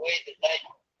passed away the night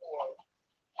before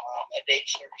at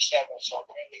age 37. So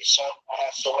apparently his son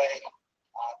passed away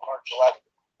on March 11th.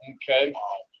 Okay.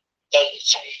 Doesn't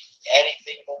say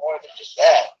anything more than just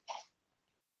that.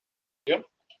 Yep.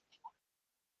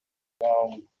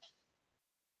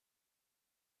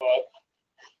 But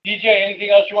DJ, anything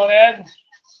else you want to add?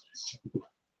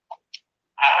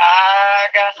 I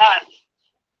got none.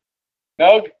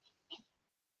 No?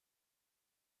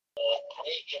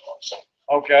 Give him some.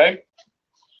 Okay.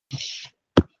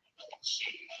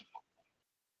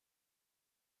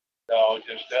 So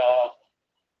just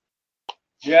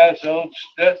yeah, so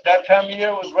it's that time of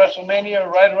year with WrestleMania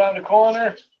right around the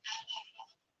corner.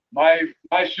 My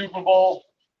Super Bowl,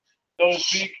 so to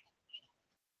speak.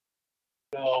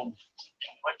 So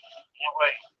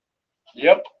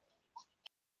yep.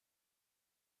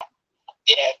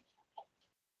 Yeah.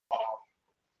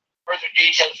 Further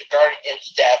details regarding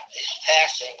his death, his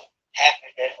passing,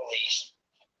 haven't been released.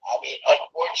 I mean,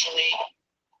 unfortunately,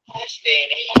 this day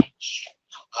and age,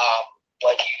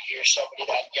 when you hear somebody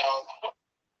that young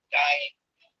dying,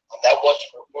 that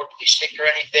wasn't reportedly sick or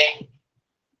anything,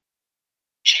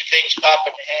 two things pop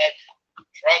in the head: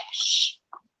 drugs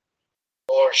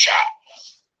or shot.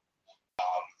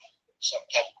 Some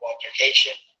type of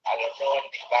altercation. I don't know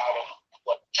anything about him,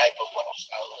 what type of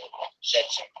lifestyle, said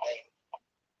something.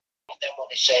 And then when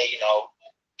they say,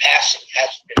 passing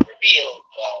hasn't been revealed,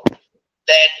 well,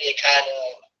 then you kind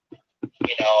of,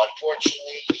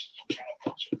 unfortunately, you kind of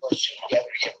put two plus two together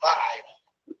to get five,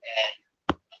 and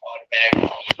automatically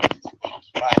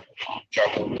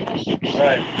trouble.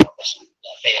 Right.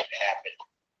 That may have happened.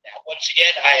 Now, once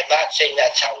again, I am not saying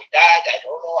that's how he died. I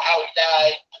don't know how he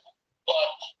died,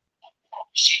 but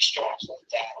you see stories like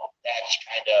that. That's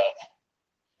kind of,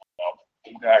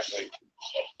 Exactly.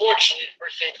 unfortunately, the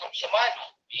first thing that comes to mind.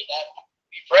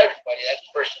 For everybody, that's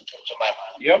the first thing that comes to my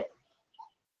mind. Yep.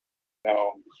 So,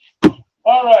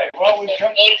 all right. Well, we've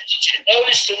come. Did you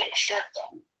notice the new shirt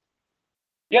though?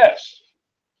 Yes.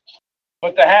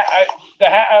 But the hat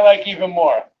I like even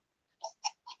more.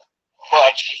 Well,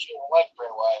 I changed your leg for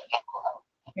a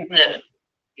while.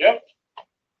 Yep.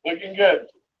 Looking good.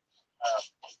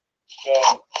 So,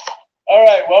 all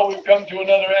right. Well, we've come to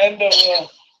another end of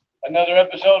another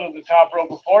episode of the Top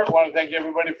Rope Report. I want to thank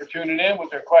everybody for tuning in with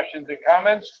their questions and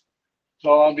comments.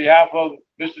 So, on behalf of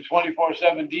Mr.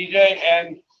 24/7 DJ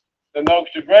and the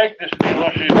Nugster Greg, this is the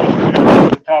illustrious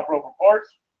of the Top Rope Report.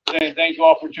 Saying thank you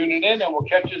all for tuning in, and we'll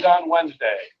catch you on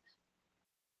Wednesday.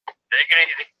 Take it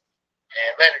easy.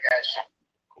 And later, guys.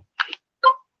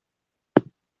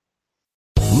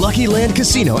 Lucky Land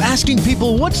Casino, asking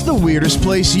people, what's the weirdest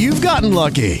place you've gotten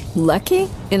lucky? Lucky?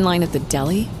 In line at the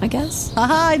deli, I guess?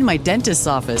 Aha, in my dentist's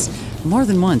office. More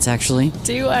than once, actually.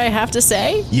 Do I have to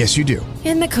say? Yes, you do.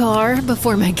 In the car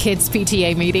before my kids'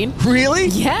 PTA meeting. Really?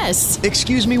 Yes.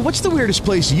 Excuse me, what's the weirdest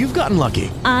place you've gotten lucky?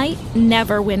 I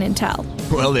never win and tell.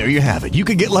 Well, there you have it. You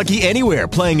can get lucky anywhere,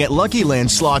 playing at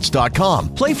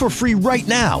LuckyLandSlots.com. Play for free right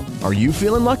now. Are you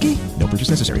feeling lucky? No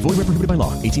purchase necessary. Void where prohibited by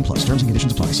law. 18+. Terms and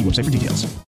conditions apply. See website for details.